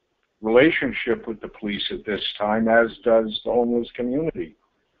relationship with the police at this time, as does the homeless community.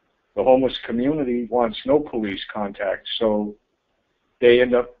 The homeless community wants no police contact, so they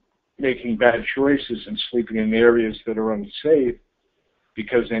end up making bad choices and sleeping in areas that are unsafe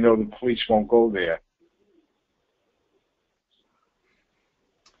because they know the police won't go there.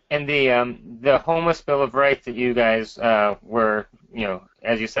 And the homeless Bill of Rights that you guys were,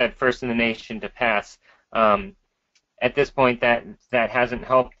 as you said, first in the nation to pass. At this point, that hasn't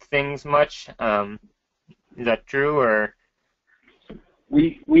helped things much. Is that true, or?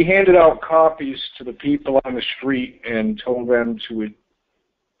 We handed out copies to the people on the street and told them to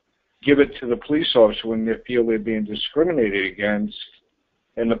give it to the police officer when they feel they're being discriminated against,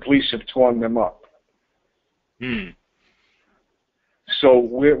 and the police have torn them up. So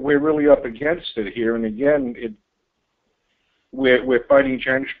we're really up against it here, and again, we're fighting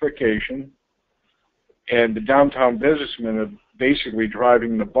gentrification, and the downtown businessmen are basically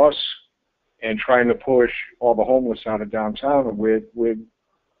driving the bus and trying to push all the homeless out of downtown. And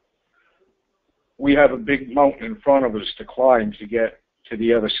we have a big mountain in front of us to climb to get to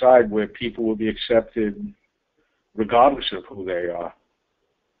the other side where people will be accepted regardless of who they are.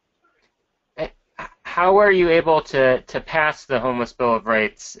 How are you able to pass the homeless Bill of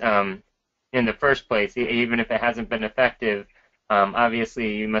Rights in the first place, even if it hasn't been effective?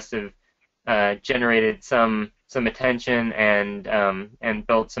 Obviously, you must have generated some attention and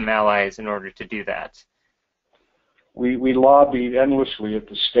built some allies in order to do that. We lobbied endlessly at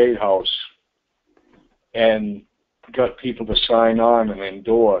the State House and got people to sign on and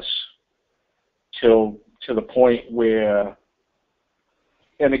endorse to the point where,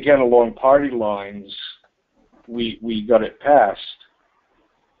 and again along party lines, we got it passed.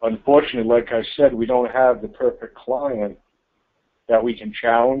 Unfortunately, like I said, we don't have the perfect client that we can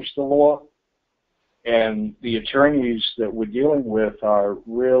challenge the law, and the attorneys that we're dealing with are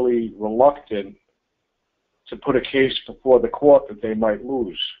really reluctant to put a case before the court that they might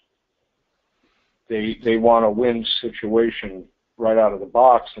lose. They want a win situation right out of the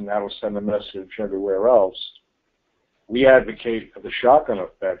box, and that'll send a message everywhere else. We advocate for the shotgun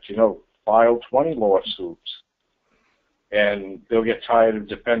effect, file 20 lawsuits, and they'll get tired of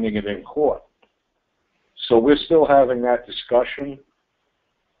defending it in court. So we're still having that discussion,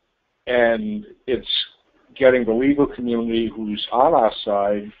 and it's getting the legal community who's on our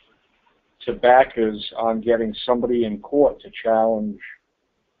side to back us on getting somebody in court to challenge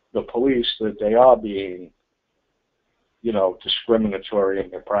the police that they are being, discriminatory in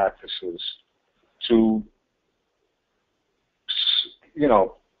their practices, to,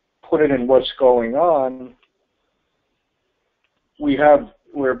 put it in what's going on.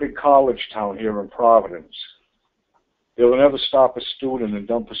 We're a big college town here in Providence. They will never stop a student and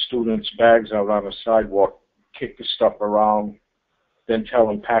dump a student's bags out on the sidewalk, kick the stuff around, then tell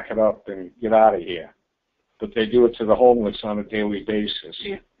them pack it up and get out of here. But they do it to the homeless on a daily basis.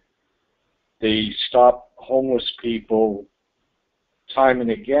 Yeah. They stop homeless people time and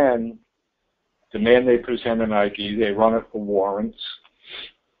again, demand they present an ID, they run it for warrants,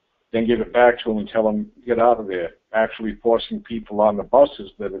 then give it back to them and tell them, get out of there, actually forcing people on the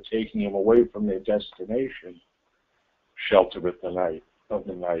buses that are taking them away from their destination, shelter of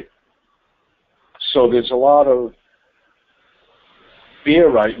the night. So there's a lot of fear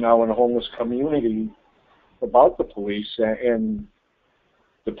right now in the homeless community about the police, and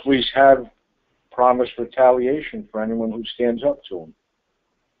the police have promised retaliation for anyone who stands up to them.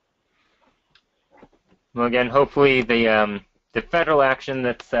 Well, again, hopefully the federal action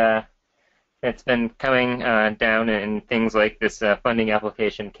that's been coming down and things like this funding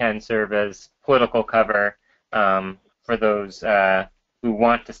application can serve as political cover for those who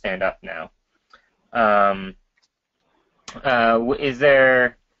want to stand up now. Is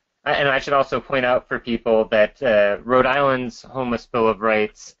there, and I should also point out for people that Rhode Island's Homeless Bill of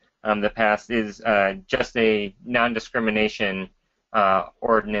Rights, the past, is just a non-discrimination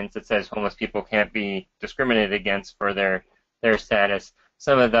ordinance that says homeless people can't be discriminated against for their status.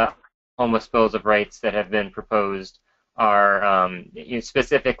 Some of the homeless bills of rights that have been proposed are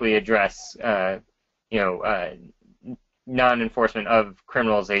specifically address non-enforcement of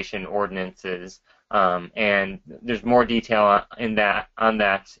criminalization ordinances, and there's more detail on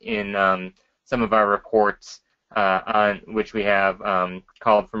that in some of our reports on which we have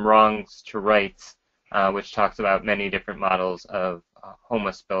called From Wrongs to Rights, which talks about many different models of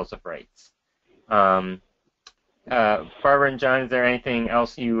homeless bills of rights. Barbara and John, is there anything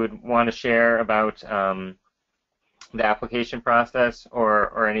else you would want to share about the application process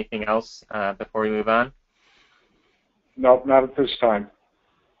or anything else before we move on? Nope, not at this time.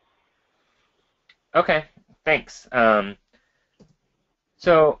 Okay, thanks.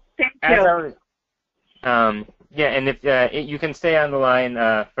 So, Thank as you. I was, yeah, and if you can stay on the line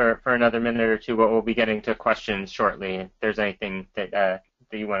for another minute or two, we'll be getting to questions shortly. If there's anything that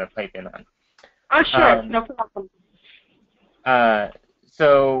you want to pipe in on. Oh, sure, no problem.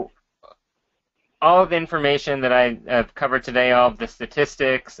 So, all of the information that I have covered today, all of the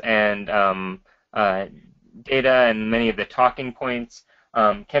statistics and data and many of the talking points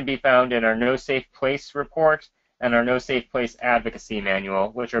can be found in our No Safe Place report and our No Safe Place advocacy manual,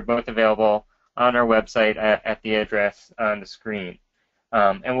 which are both available on our website at the address on the screen.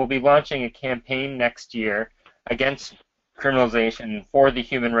 And we'll be launching a campaign next year against criminalization for the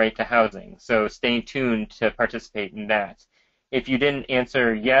human right to housing, so stay tuned to participate in that. If you didn't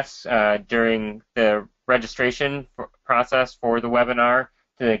answer yes during the registration process for the webinar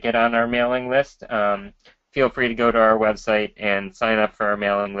to get on our mailing list, feel free to go to our website and sign up for our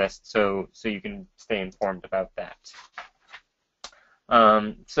mailing list so you can stay informed about that.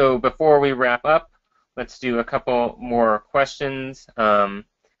 So before we wrap up, let's do a couple more questions and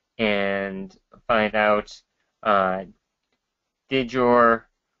find out, did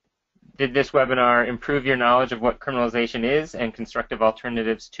this webinar improve your knowledge of what criminalization is and constructive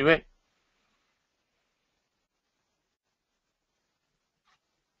alternatives to it?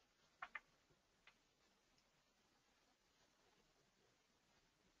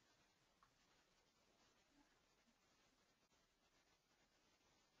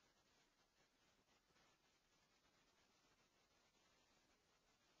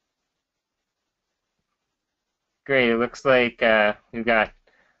 Great, it looks like we've got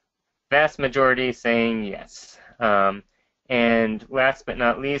vast majority saying yes. And last but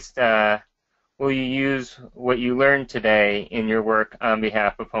not least, will you use what you learned today in your work on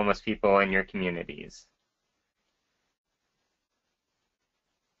behalf of homeless people in your communities?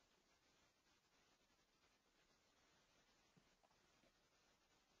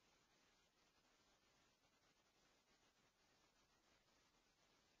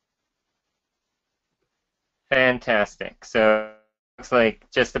 Fantastic. So it looks like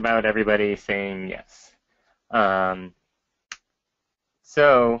just about everybody saying yes.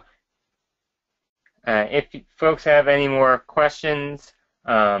 If folks have any more questions,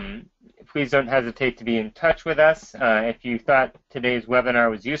 please don't hesitate to be in touch with us. If you thought today's webinar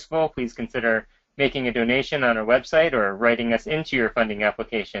was useful, please consider making a donation on our website or writing us into your funding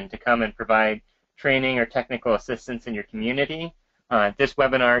application to come and provide training or technical assistance in your community. This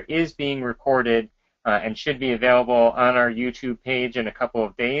webinar is being recorded and should be available on our YouTube page in a couple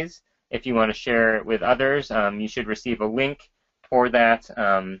of days. If you want to share it with others, you should receive a link for that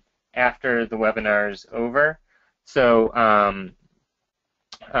after the webinar is over. So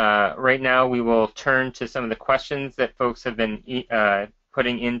right now we will turn to some of the questions that folks have been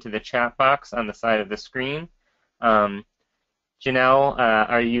putting into the chat box on the side of the screen. Janelle,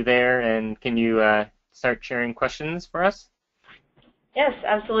 are you there, and can you start sharing questions for us? Yes,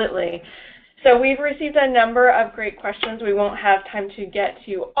 absolutely. So we've received a number of great questions. We won't have time to get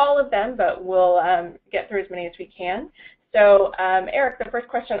to all of them, but we'll get through as many as we can. So Eric, the first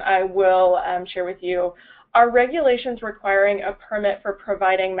question I will share with you, are regulations requiring a permit for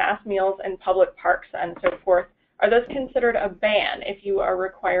providing mass meals in public parks and so forth, are those considered a ban if you are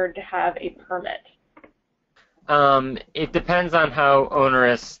required to have a permit? It depends on how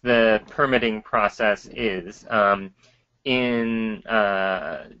onerous the permitting process is.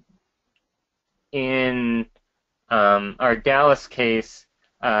 In our Dallas case,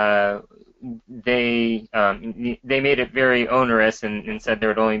 they made it very onerous and said there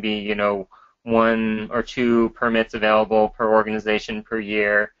would only be, you know, 1 or 2 permits available per organization per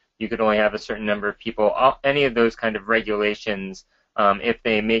year. You could only have a certain number of people. Any of those kind of regulations, if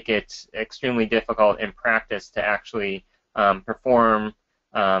they make it extremely difficult in practice to actually perform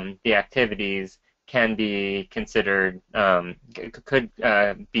the activities, can be considered, could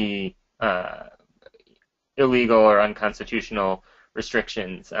be illegal or unconstitutional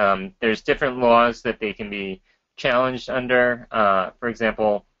restrictions. There's different laws that they can be challenged under. For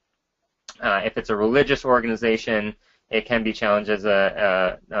example, if it's a religious organization, it can be challenged as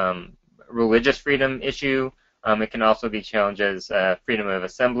a religious freedom issue. It can also be challenged as a freedom of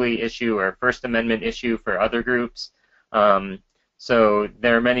assembly issue or First Amendment issue for other groups. So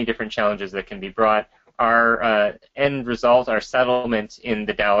there are many different challenges that can be brought. our end result, our settlement in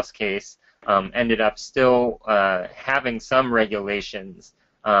the Dallas case, ended up still having some regulations,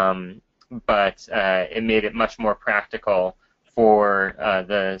 but it made it much more practical for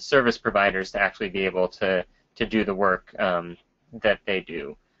the service providers to actually be able to do the work that they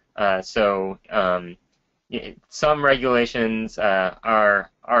do. So some regulations are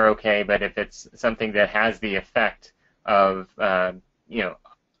okay, but if it's something that has the effect of an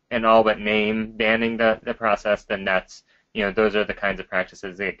all but name banning the process, then that's those are the kinds of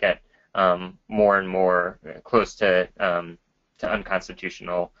practices that get more and more close to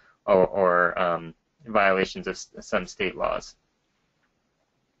unconstitutional or violations of some state laws.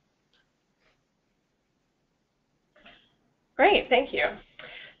 Great, thank you.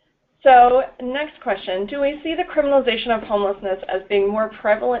 So next question, do we see the criminalization of homelessness as being more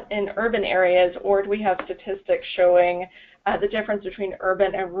prevalent in urban areas, or do we have statistics showing the difference between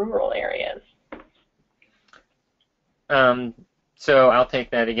urban and rural areas? So I'll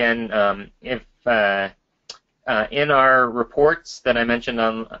take that again. If in our reports that I mentioned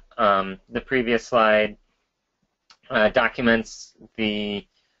on the previous slide, documents the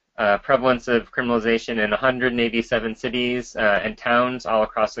prevalence of criminalization in 187 cities and towns all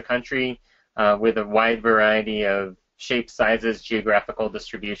across the country, with a wide variety of shapes, sizes, geographical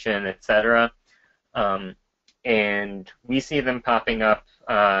distribution, etc. And we see them popping up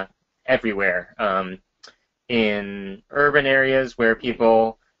everywhere. In urban areas where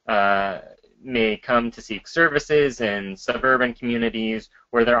people may come to seek services, and suburban communities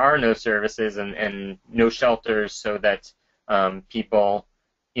where there are no services and no shelters, so that people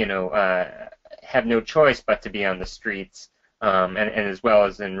have no choice but to be on the streets, and as well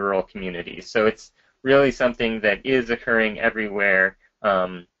as in rural communities. So it's really something that is occurring everywhere,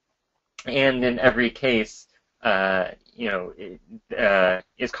 and in every case, is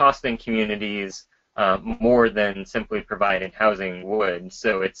costing communities more than simply providing housing would.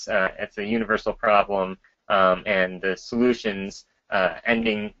 So it's a universal problem, and the solutions,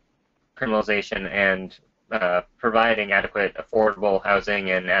 ending criminalization and providing adequate, affordable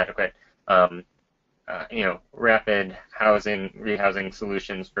housing and adequate, rapid rehousing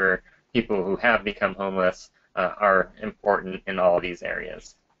solutions for people who have become homeless are important in all of these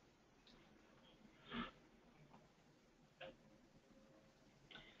areas.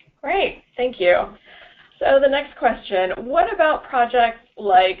 Great, thank you. So the next question, what about projects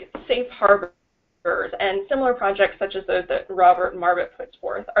like safe harbors and similar projects such as those that Robert Marbut puts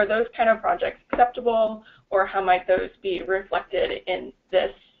forth? Are those kind of projects acceptable, or how might those be reflected in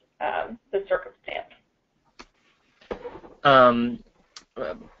this circumstance?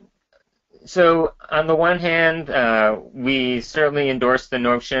 So on the one hand, we certainly endorse the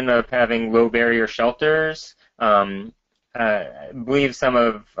notion of having low barrier shelters. I believe some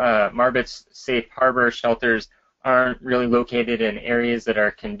of Marbut's safe harbor shelters aren't really located in areas that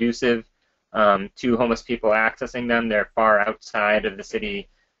are conducive to homeless people accessing them. They're far outside of the city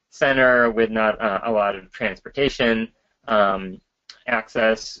center with not a lot of transportation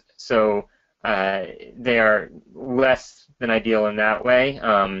access, so they are less than ideal in that way.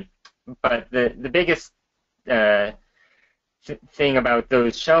 But the biggest thing about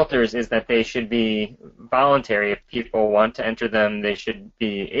those shelters is that they should be voluntary. If people want to enter them, they should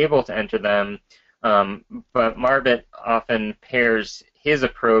be able to enter them. But Marbut often pairs his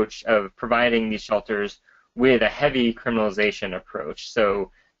approach of providing these shelters with a heavy criminalization approach. So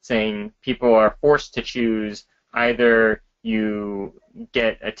saying people are forced to choose, either you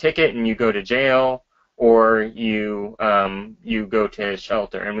get a ticket and you go to jail, or you go to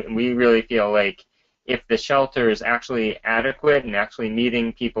shelter. And we really feel like if the shelter is actually adequate and actually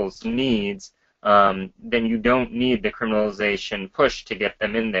meeting people's needs, then you don't need the criminalization push to get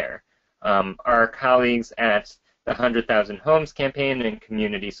them in there. Our colleagues at the 100,000 Homes campaign and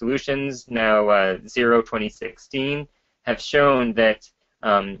Community Solutions, now Zero 2016, have shown that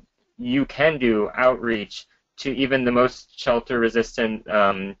you can do outreach to even the most shelter-resistant,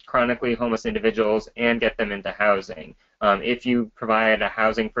 chronically homeless individuals and get them into housing. If you provide a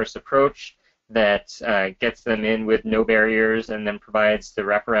housing-first approach that gets them in with no barriers and then provides the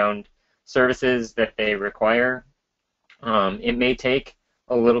wraparound services that they require, it may take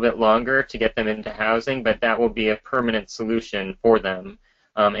a little bit longer to get them into housing, but that will be a permanent solution for them.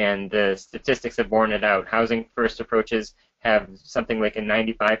 And the statistics have borne it out. Housing-first approaches have something like a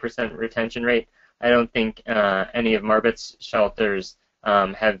 95% retention rate. I don't think any of Marbut's shelters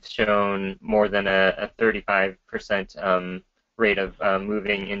have shown more than a 35% rate of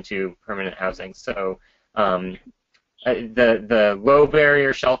moving into permanent housing. So the low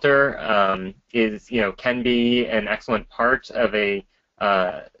barrier shelter is, can be an excellent part of a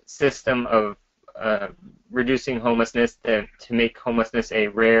system of reducing homelessness, to make homelessness a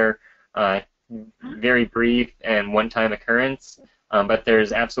rare, very brief and one-time occurrence, but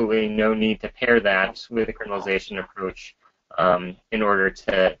there's absolutely no need to pair that with a criminalization approach in order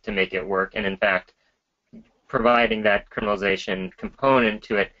to make it work. And in fact, providing that criminalization component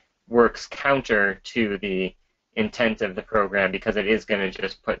to it works counter to the intent of the program, because it is going to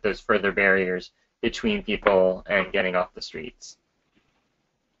just put those further barriers between people and getting off the streets.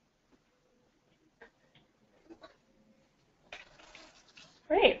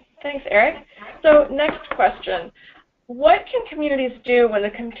 Great. Thanks, Eric. So next question. What can communities do when the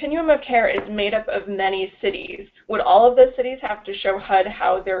continuum of care is made up of many cities? Would all of the cities have to show HUD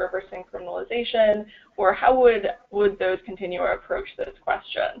how they're reversing criminalization, or how would those continua approach this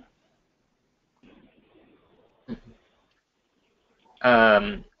question?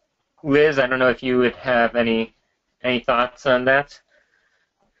 Liz, I don't know if you would have any thoughts on that?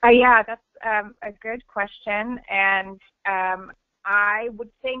 Yeah, that's a good question, and I would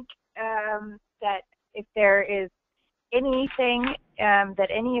think that if there is anything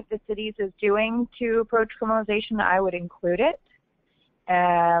that any of the cities is doing to approach criminalization, I would include it.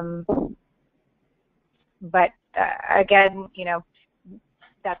 But again, you know,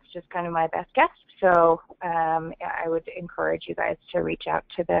 that's just kind of my best guess. So I would encourage you guys to reach out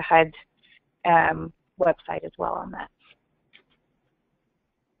to the HUD website as well on that.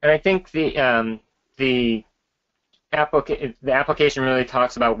 And I think the application really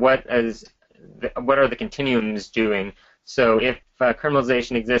talks about what are the continuums doing. So if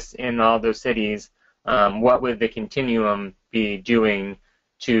criminalization exists in all those cities, what would the continuum be doing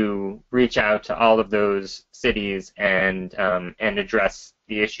to reach out to all of those cities and address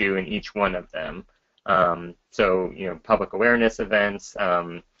the issue in each one of them? So, you know, public awareness events,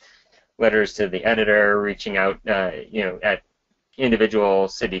 letters to the editor, reaching out, you know, at individual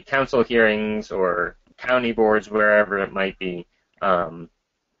city council hearings or county boards, wherever it might be, or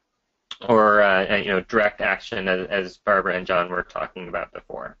you know, direct action, as Barbara and John were talking about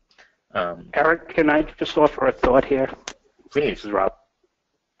before. Eric, can I just offer a thought here? Please. This is Rob.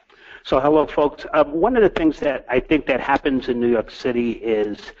 So hello, folks. One of the things that I think that happens in New York City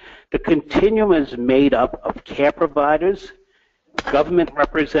is the continuum is made up of care providers, government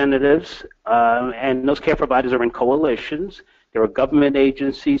representatives, and those care providers are in coalitions. There are government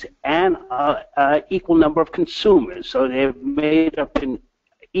agencies and an equal number of consumers. So they're made up in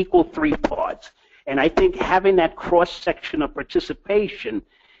equal three parts. And I think having that cross-section of participation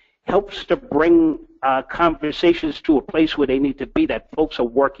helps to bring conversations to a place where they need to be, that folks are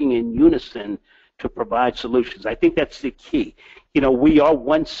working in unison to provide solutions. I think that's the key. You know, we are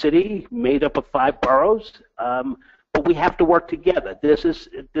one city made up of 5 boroughs, but we have to work together.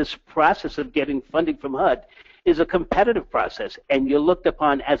 This process of getting funding from HUD is a competitive process, and you're looked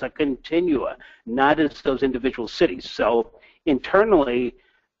upon as a continua, not as those individual cities. So internally,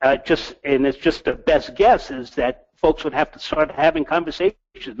 it's just the best guess is that folks would have to start having conversations,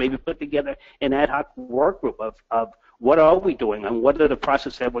 maybe put together an ad hoc work group of what are we doing and what are the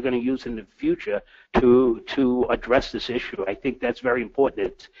processes that we're going to use in the future to address this issue. I think that's very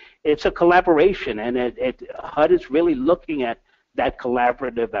important. It's a collaboration, and HUD is really looking at that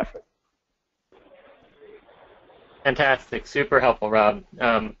collaborative effort. Fantastic, super helpful, Rob.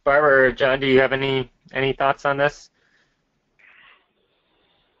 Barbara or John, do you have any thoughts on this?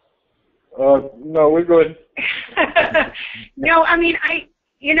 No, we're good. No, I mean,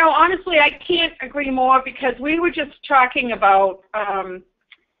 honestly, I can't agree more, because we were just talking about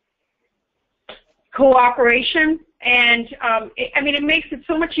cooperation, and it makes it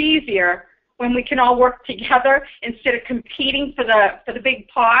so much easier when we can all work together instead of competing for the big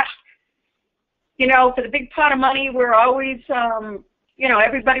pot. You know, for the big pot of money, we're always,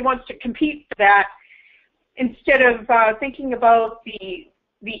 everybody wants to compete for that instead of thinking about the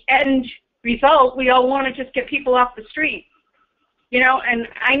end result. We all want to just get people off the street. You know, and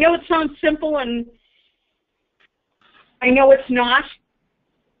I know it sounds simple, and I know it's not,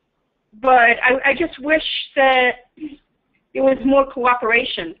 but I just wish that there was more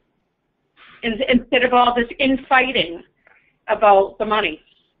cooperation instead of all this infighting about the money.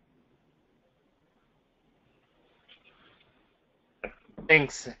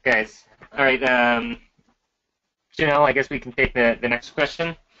 Thanks, guys. All right, Janelle, I guess we can take the next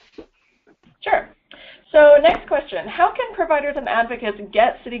question. Sure. So next question, how can providers and advocates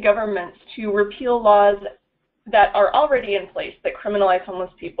get city governments to repeal laws that are already in place that criminalize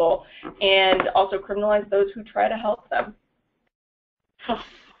homeless people and also criminalize those who try to help them?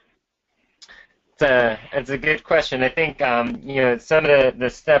 It's a good question. I think some of the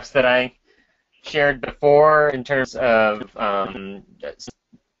steps that I shared before in terms of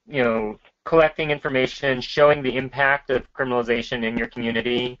collecting information, showing the impact of criminalization in your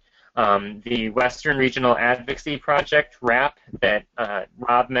community. The Western Regional Advocacy Project, WRAP, that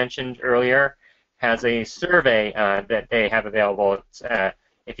Rob mentioned earlier, has a survey that they have available. It's,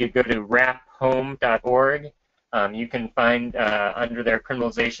 if you go to wraphome.org, you can find under their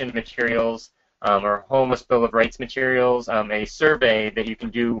criminalization materials or homeless Bill of Rights materials a survey that you can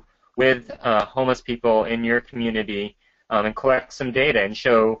do with homeless people in your community and collect some data and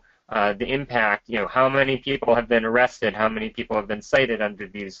show the impact, how many people have been arrested, how many people have been cited under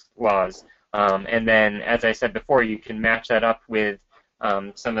these laws. And then, as I said before, you can match that up with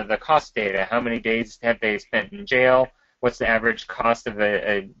some of the cost data. How many days have they spent in jail? What's the average cost of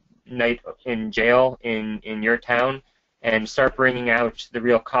a night in jail in your town? And start bringing out the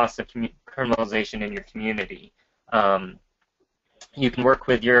real cost of criminalization in your community. You can work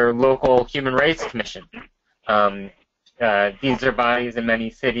with your local human rights commission. These are bodies in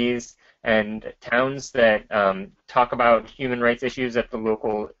many cities and towns that talk about human rights issues at the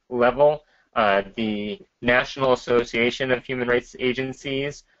local level. The National Association of Human Rights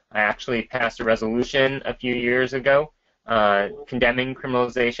Agencies actually passed a resolution a few years ago condemning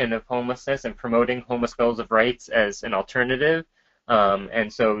criminalization of homelessness and promoting homeless bills of rights as an alternative.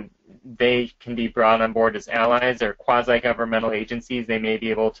 And so they can be brought on board as allies or quasi-governmental agencies. They may be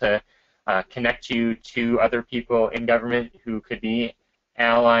able to connect you to other people in government who could be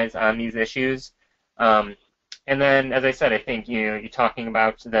allies on these issues. And then, as I said, I think you're talking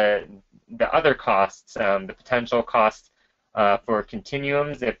about the other costs, the potential costs for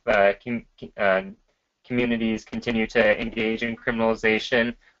continuums if communities continue to engage in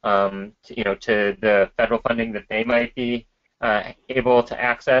criminalization, to the federal funding that they might be able to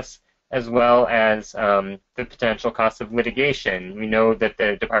access, as well as the potential cost of litigation. We know that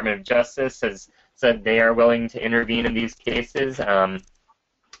the Department of Justice has said they are willing to intervene in these cases,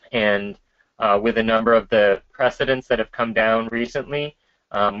 and with a number of the precedents that have come down recently,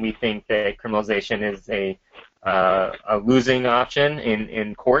 we think that criminalization is a losing option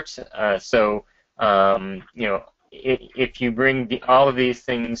in court. So, if you bring all of these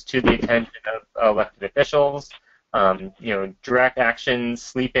things to the attention of elected officials, direct action,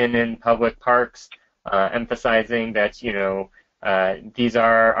 sleep in public parks, emphasizing that these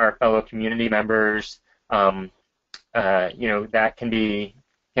are our fellow community members. That can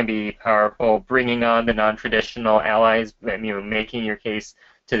be powerful. Bringing on the non-traditional allies, making your case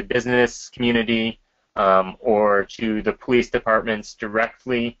to the business community or to the police departments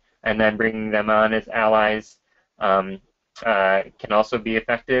directly, and then bringing them on as allies can also be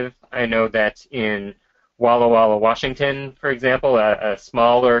effective. I know that in Walla Walla, Washington, for example, a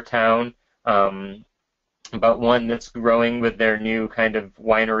smaller town, but one that's growing with their new kind of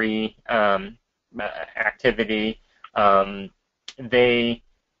winery activity, they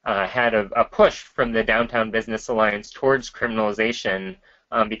had a push from the Downtown Business Alliance towards criminalization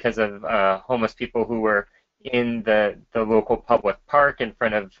because of homeless people who were in the local public park in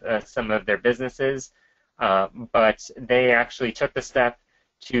front of some of their businesses. But they actually took the step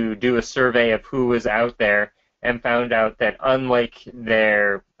to do a survey of who was out there and found out that unlike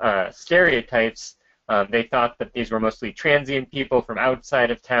their stereotypes, they thought that these were mostly transient people from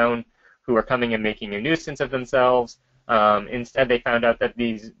outside of town who were coming and making a nuisance of themselves. Instead, they found out that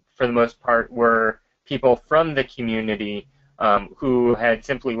these, for the most part, were people from the community who had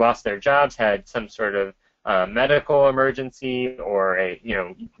simply lost their jobs, had some sort of medical emergency, or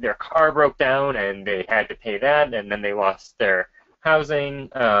their car broke down and they had to pay that, and then they lost their housing.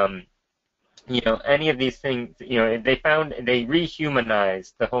 Any of these things, they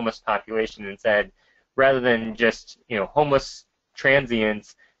rehumanized the homeless population and said, rather than just homeless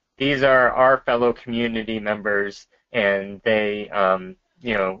transients, these are our fellow community members, and they,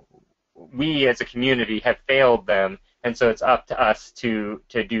 we as a community have failed them, and so it's up to us to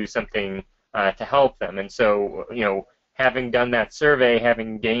do something to help them. And so, having done that survey,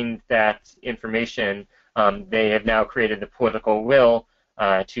 having gained that information, they have now created the political will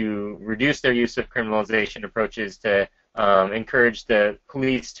to reduce their use of criminalization approaches, to encourage the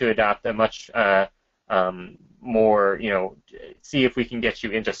police to adopt a much more, see if we can get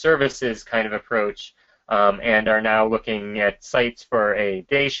you into services kind of approach, and are now looking at sites for a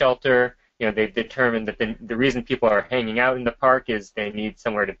day shelter. They've determined that the reason people are hanging out in the park is they need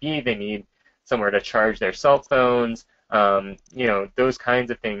somewhere to be, they need somewhere to charge their cell phones, those kinds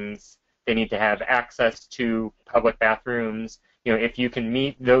of things. They need to have access to public bathrooms. If you can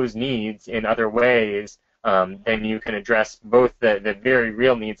meet those needs in other ways, then you can address both the very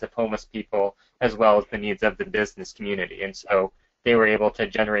real needs of homeless people as well as the needs of the business community. And so they were able to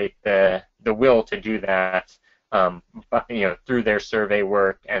generate the will to do that, through their survey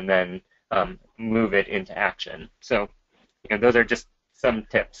work, and then move it into action. So, those are just some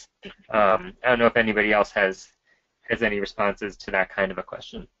tips. I don't know if anybody else has any responses to that kind of a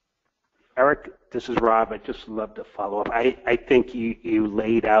question. Eric, this is Rob. I'd just love to follow up. I think you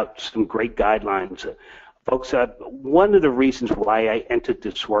laid out some great guidelines. Folks, one of the reasons why I entered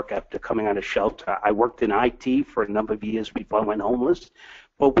this work after coming out of shelter, I worked in IT for a number of years before I went homeless,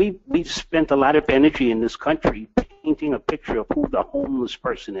 but we've spent a lot of energy in this country painting a picture of who the homeless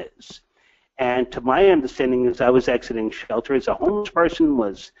person is. And to my understanding, as I was exiting shelter, as a homeless person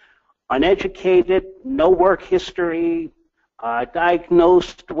was uneducated, no work history,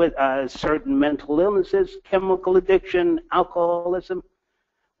 diagnosed with certain mental illnesses, chemical addiction, alcoholism.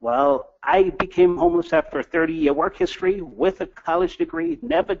 Well, I became homeless after a 30-year work history with a college degree,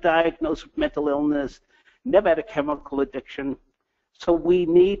 never diagnosed with mental illness, never had a chemical addiction. So we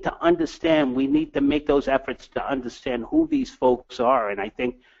need to understand, we need to make those efforts to understand who these folks are. And I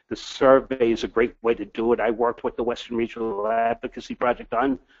think the survey is a great way to do it. I worked with the Western Regional Advocacy Project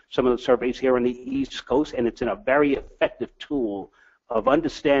on some of the surveys here on the East Coast, and it's a very effective tool of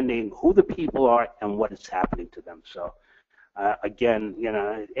understanding who the people are and what is happening to them. So again,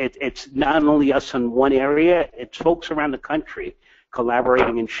 it's not only us in one area, it's folks around the country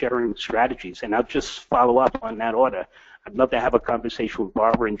collaborating and sharing strategies. And I'll just follow up on that order. I'd love to have a conversation with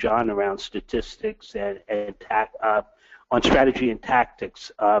Barbara and John around statistics and on strategy and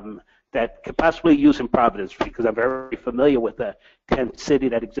tactics that could possibly use in Providence, because I'm very familiar with the tent city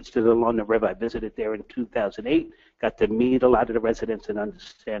that existed along the river. I visited there in 2008, got to meet a lot of the residents and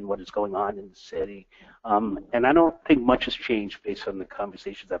understand what is going on in the city. And I don't think much has changed based on the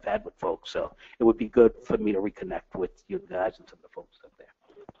conversations I've had with folks. So it would be good for me to reconnect with you guys and some of the folks up there.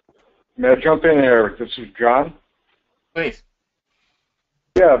 May I jump in, Eric? This is John. Please.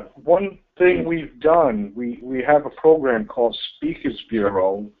 Yeah, one thing we've done, we have a program called Speakers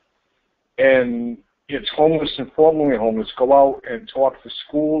Bureau, and it's homeless and formerly homeless go out and talk to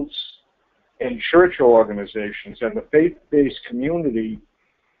schools and church organizations and the faith-based community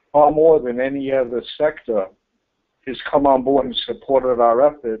far more than any other sector has come on board and supported our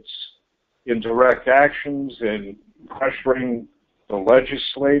efforts in direct actions and pressuring the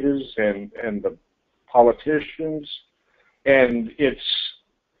legislators and the politicians. And it's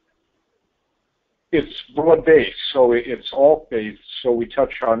broad-based, so it's all faith, so we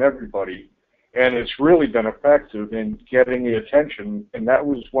touch on everybody. And it's really been effective in getting the attention, and that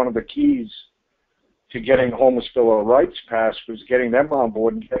was one of the keys to getting Homeless Bill of Rights passed, was getting them on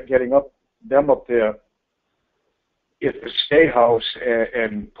board and getting them up there at the State House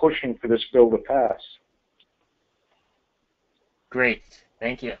and pushing for this bill to pass. Great,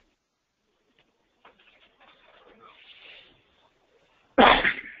 thank you.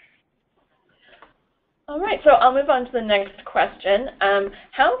 All right, so I'll move on to the next question.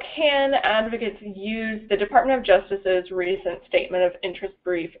 How can advocates use the Department of Justice's recent statement of interest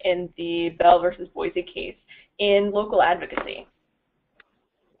brief in the Bell versus Boise case in local advocacy?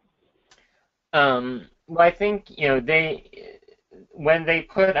 Well, I think when they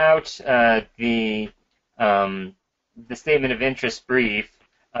put out the statement of interest brief,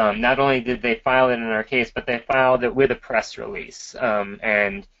 not only did they file it in our case, but they filed it with a press release,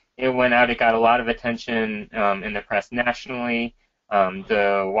 and it went out. It got a lot of attention in the press nationally.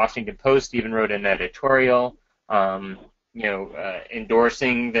 The Washington Post even wrote an editorial, endorsing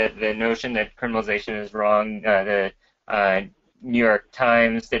the notion that criminalization is wrong. The New York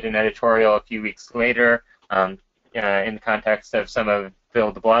Times did an editorial a few weeks later in the context of some of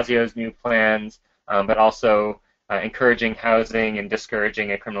Bill de Blasio's new plans, but also encouraging housing and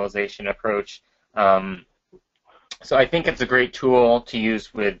discouraging a criminalization approach. So I think it's a great tool to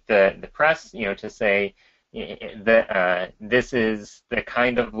use with the press, to say that this is the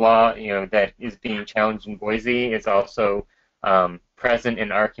kind of law, that is being challenged in Boise is also present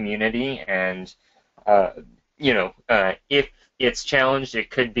in our community, and if it's challenged, it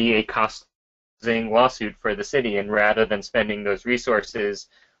could be a costing lawsuit for the city, and rather than spending those resources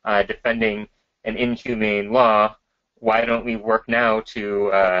defending an inhumane law, why don't we work now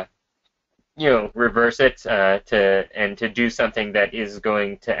to reverse it to do something that is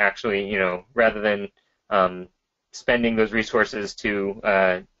going to actually, rather than spending those resources to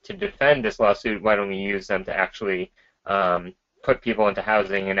defend this lawsuit, why don't we use them to actually put people into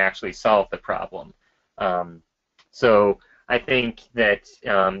housing and actually solve the problem? So I think that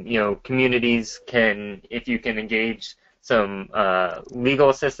communities can, if you can engage some legal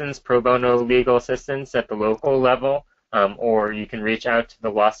assistance, pro bono legal assistance at the local level, or you can reach out to the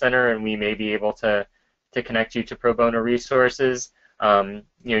Law Center and we may be able to connect you to pro bono resources.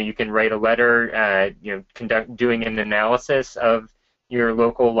 You can write a letter, doing an analysis of, your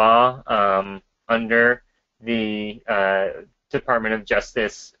local law under the Department of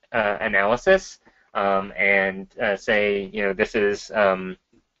Justice analysis and say, this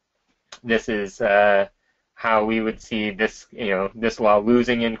is how we would see this, this law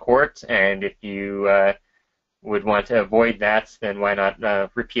losing in court, and if you would want to avoid that, then why not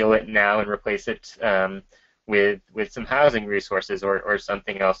repeal it now and replace it with some housing resources or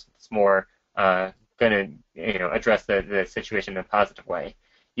something else that's more going to address the situation in a positive way.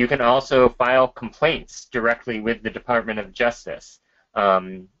 You can also file complaints directly with the Department of Justice.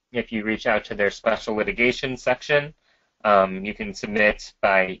 If you reach out to their special litigation section, you can submit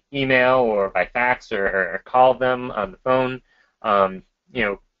by email or by fax or call them on the phone.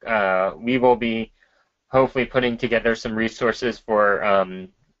 We will be hopefully putting together some resources for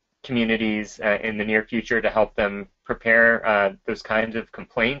communities in the near future to help them prepare those kinds of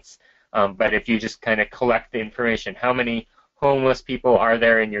complaints. But if you just kind of collect the information, how many homeless people are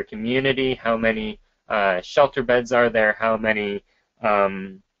there in your community? How many shelter beds are there? How many, are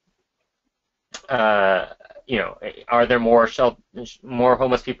there more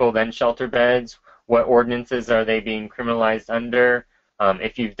homeless people than shelter beds? What ordinances are they being criminalized under?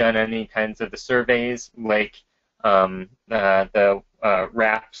 If you've done any kinds of the surveys, like the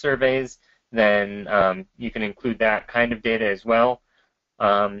RAP surveys, then you can include that kind of data as well.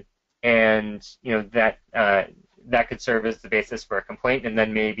 And that could serve as the basis for a complaint, and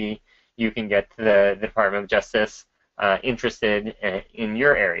then maybe you can get the Department of Justice interested in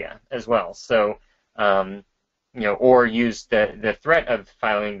your area as well. So, or use the threat of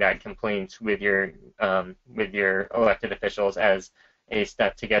filing that complaint with your elected officials as a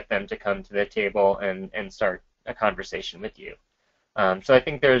step to get them to come to the table and start a conversation with you. So I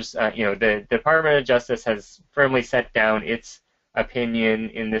think there's, the Department of Justice has firmly set down its opinion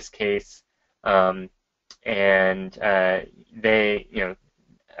in this case, and they've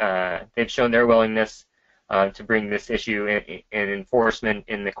shown their willingness to bring this issue in enforcement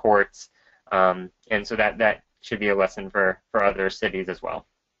in the courts, and so that should be a lesson for other cities as well.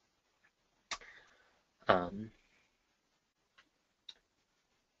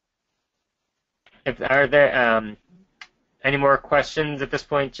 Are there any more questions at this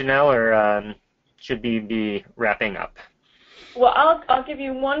point, Janelle, or should we be wrapping up? Well, I'll give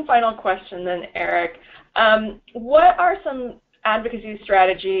you one final question then, Eric. What are some advocacy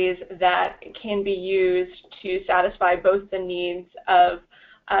strategies that can be used to satisfy both the needs of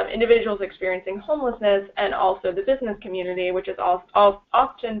individuals experiencing homelessness and also the business community, which is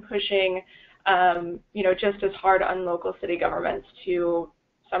often pushing, just as hard on local city governments to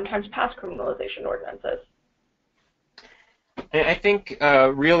sometimes pass criminalization ordinances? I think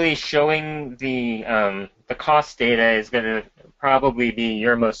really showing the cost data is going to probably be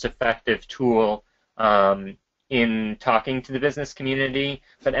your most effective tool in talking to the business community,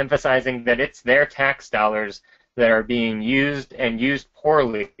 but emphasizing that it's their tax dollars that are being used and used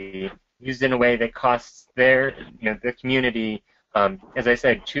poorly, used in a way that costs the community, as I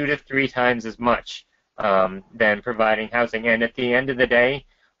said, 2 to 3 times as much than providing housing. And at the end of the day,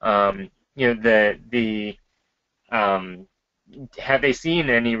 have they seen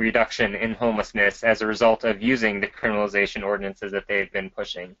any reduction in homelessness as a result of using the criminalization ordinances that they've been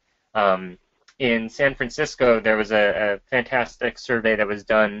pushing? In San Francisco, there was a fantastic survey that was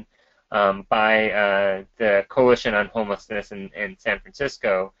done by the Coalition on Homelessness in San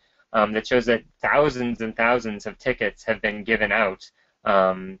Francisco that shows that thousands and thousands of tickets have been given out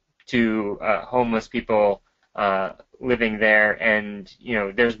to homeless people living there, and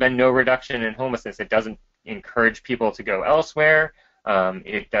there's been no reduction in homelessness. It doesn't encourage people to go elsewhere.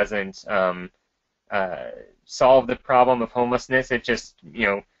 It doesn't solve the problem of homelessness. It just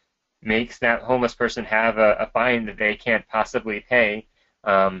makes that homeless person have a fine that they can't possibly pay,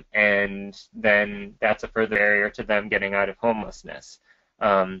 and then that's a further barrier to them getting out of homelessness.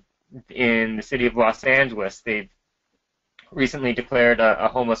 In the city of Los Angeles, they've recently declared a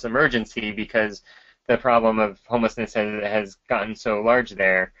homeless emergency because the problem of homelessness has gotten so large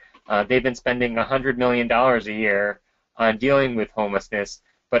there. They've been spending $100 million a year on dealing with homelessness,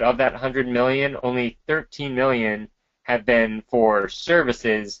 but of that $100 million, only $13 million have been for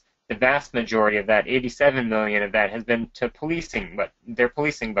services. The vast majority of that, $87 million of that, has been to policing, but their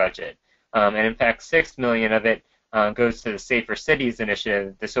policing budget. And in fact, $6 million of it goes to the Safer Cities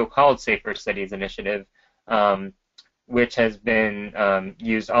Initiative, the so-called Safer Cities Initiative, which has been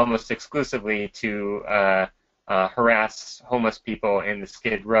used almost exclusively to harass homeless people in the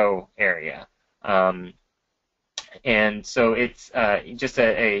Skid Row area. And so it's just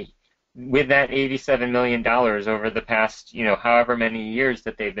with that $87 million over the past, however many years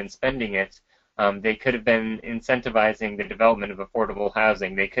that they've been spending it, They could have been incentivizing the development of affordable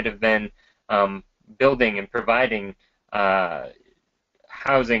housing. They could have been building and providing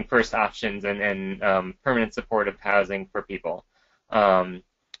housing first options and permanent supportive housing for people.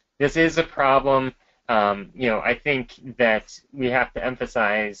 This is a problem. I think that we have to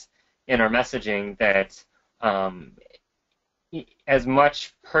emphasize in our messaging that as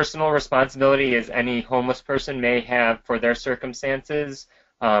much personal responsibility as any homeless person may have for their circumstances,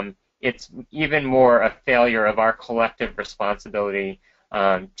 it's even more a failure of our collective responsibility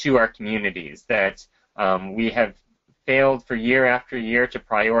to our communities, that we have failed for year after year to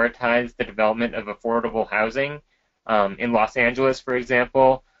prioritize the development of affordable housing. In Los Angeles, for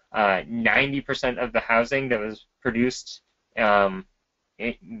example, 90% of the housing that was produced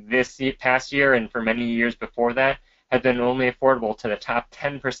this past year and for many years before that had been only affordable to the top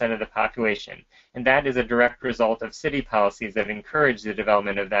 10% of the population. And that is a direct result of city policies that encourage the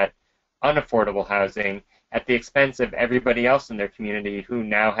development of that unaffordable housing at the expense of everybody else in their community who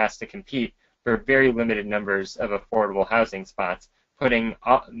now has to compete for very limited numbers of affordable housing spots, putting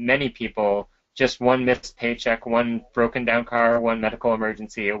many people just one missed paycheck, one broken down car, one medical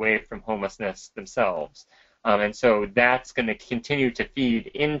emergency away from homelessness themselves. And so that's going to continue to feed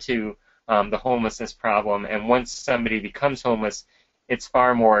into the homelessness problem. And once somebody becomes homeless, it's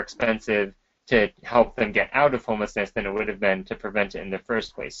far more expensive to help them get out of homelessness than it would have been to prevent it in the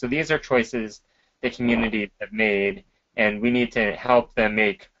first place. So these are choices the communities have made, and we need to help them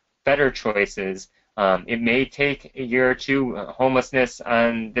make better choices. It may take a year or two. Homelessness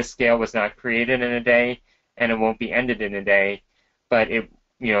on this scale was not created in a day, and it won't be ended in a day, but it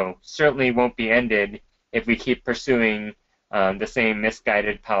certainly won't be ended if we keep pursuing the same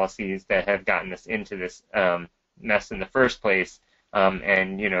misguided policies that have gotten us into this mess in the first place.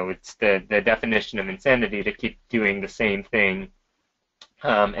 And it's the definition of insanity to keep doing the same thing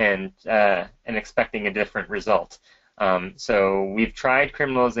and expecting a different result. So we've tried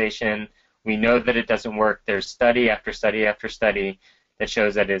criminalization. We know that it doesn't work. There's study after study after study that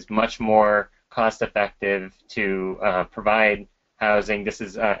shows that it is much more cost-effective to provide housing. This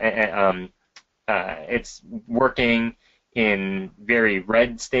is it's working in very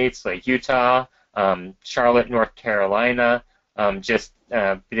red states like Utah, Charlotte, North Carolina. Just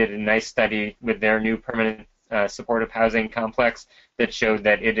did a nice study with their new permanent supportive housing complex that showed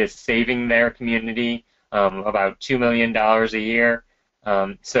that it is saving their community about $2 million a year.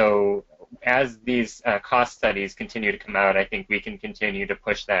 So as these cost studies continue to come out, I think we can continue to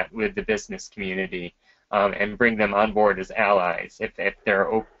push that with the business community and bring them on board as allies if there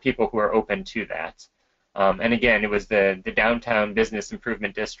are people who are open to that. And again, it was the Downtown Business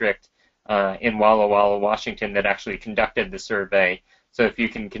Improvement District in Walla Walla, Washington, that actually conducted the survey. So if you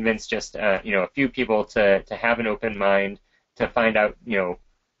can convince just a few people to have an open mind, to find out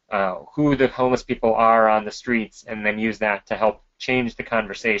who the homeless people are on the streets, and then use that to help change the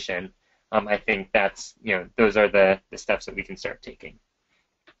conversation, I think that's those are the steps that we can start taking.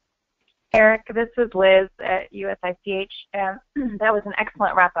 Eric, this is Liz at USICH. That was an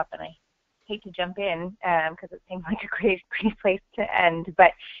excellent wrap-up, and I hate to jump in because it seems like a great place to end,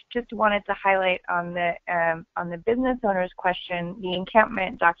 but just wanted to highlight on the business owner's question, the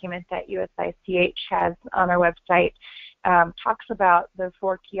encampment document that USICH has on our website talks about the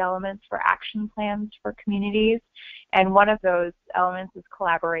 4 key elements for action plans for communities, and one of those elements is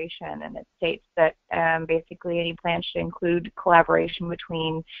collaboration, and it states that basically any plan should include collaboration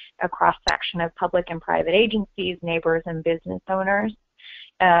between a cross-section of public and private agencies, neighbors, and business owners.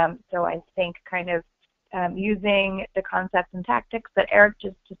 So I think kind of using the concepts and tactics that Eric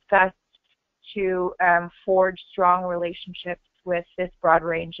just discussed to forge strong relationships with this broad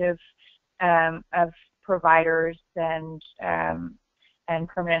range of providers and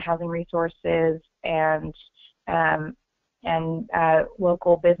permanent housing resources and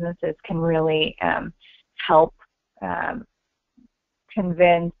local businesses can really help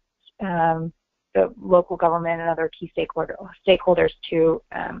convince the local government and other key stakeholders to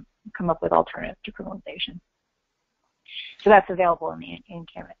come up with alternatives to criminalization. So that's available in the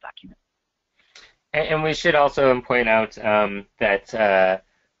encampment document. And we should also point out that the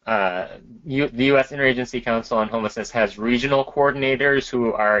U.S. Interagency Council on Homelessness has regional coordinators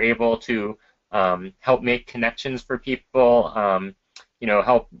who are able to help make connections for people,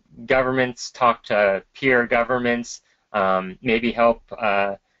 help governments talk to peer governments, maybe help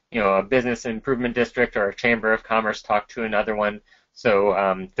a business improvement district or a chamber of commerce talk to another one.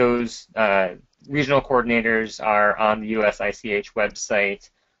 So those regional coordinators are on the USICH website,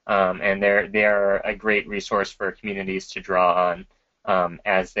 and they are a great resource for communities to draw on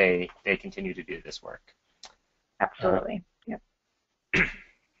as they continue to do this work. Absolutely. Yep.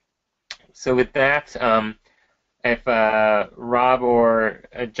 So with that, if Rob or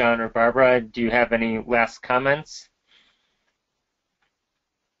John or Barbara, do you have any last comments?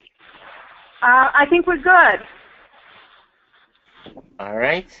 I think we're good. All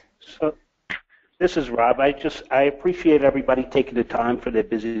right. So this is Rob. I appreciate everybody taking the time for their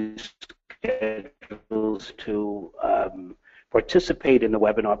busy schedules to participate in the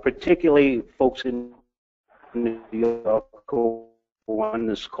webinar, particularly folks in New York who on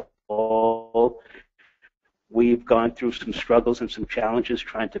this call. We've gone through some struggles and some challenges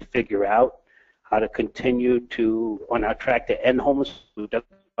trying to figure out how to continue on our track to end homelessness,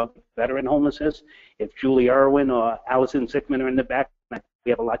 veteran homelessness. If Julie Irwin or Allison Zickman are in the back, we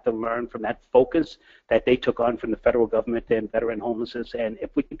have a lot to learn from that focus that they took on from the federal government and veteran homelessness. And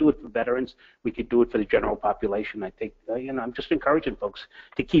if we can do it for veterans, we could do it for the general population. I think, I'm just encouraging folks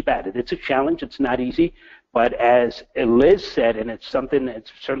to keep at it. It's a challenge. It's not easy. But as Liz said, and it's something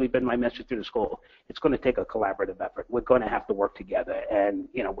that's certainly been my message through the school, it's going to take a collaborative effort. We're going to have to work together. And,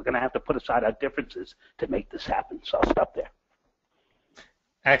 we're going to have to put aside our differences to make this happen. So I'll stop there.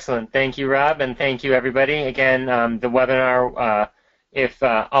 Excellent. Thank you, Rob, and thank you, everybody. Again, the webinar, if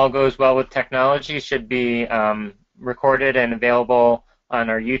all goes well with technology, should be recorded and available on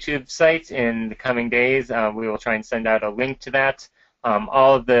our YouTube site in the coming days. We will try and send out a link to that.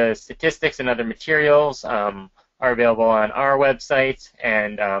 All of the statistics and other materials are available on our website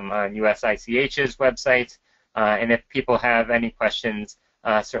and on USICH's website. And if people have any questions,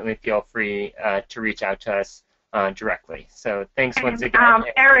 certainly feel free to reach out to us directly. So thanks once again.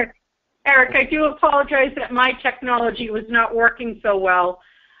 Eric, I do apologize that my technology was not working so well.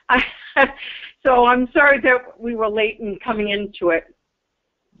 So I'm sorry that we were late in coming into it.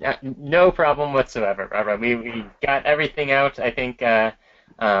 Yeah, no problem whatsoever, Barbara. We got everything out, I think,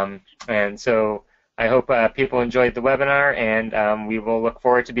 and so I hope people enjoyed the webinar, and we will look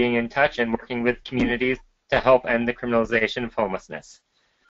forward to being in touch and working with communities to help end the criminalization of homelessness.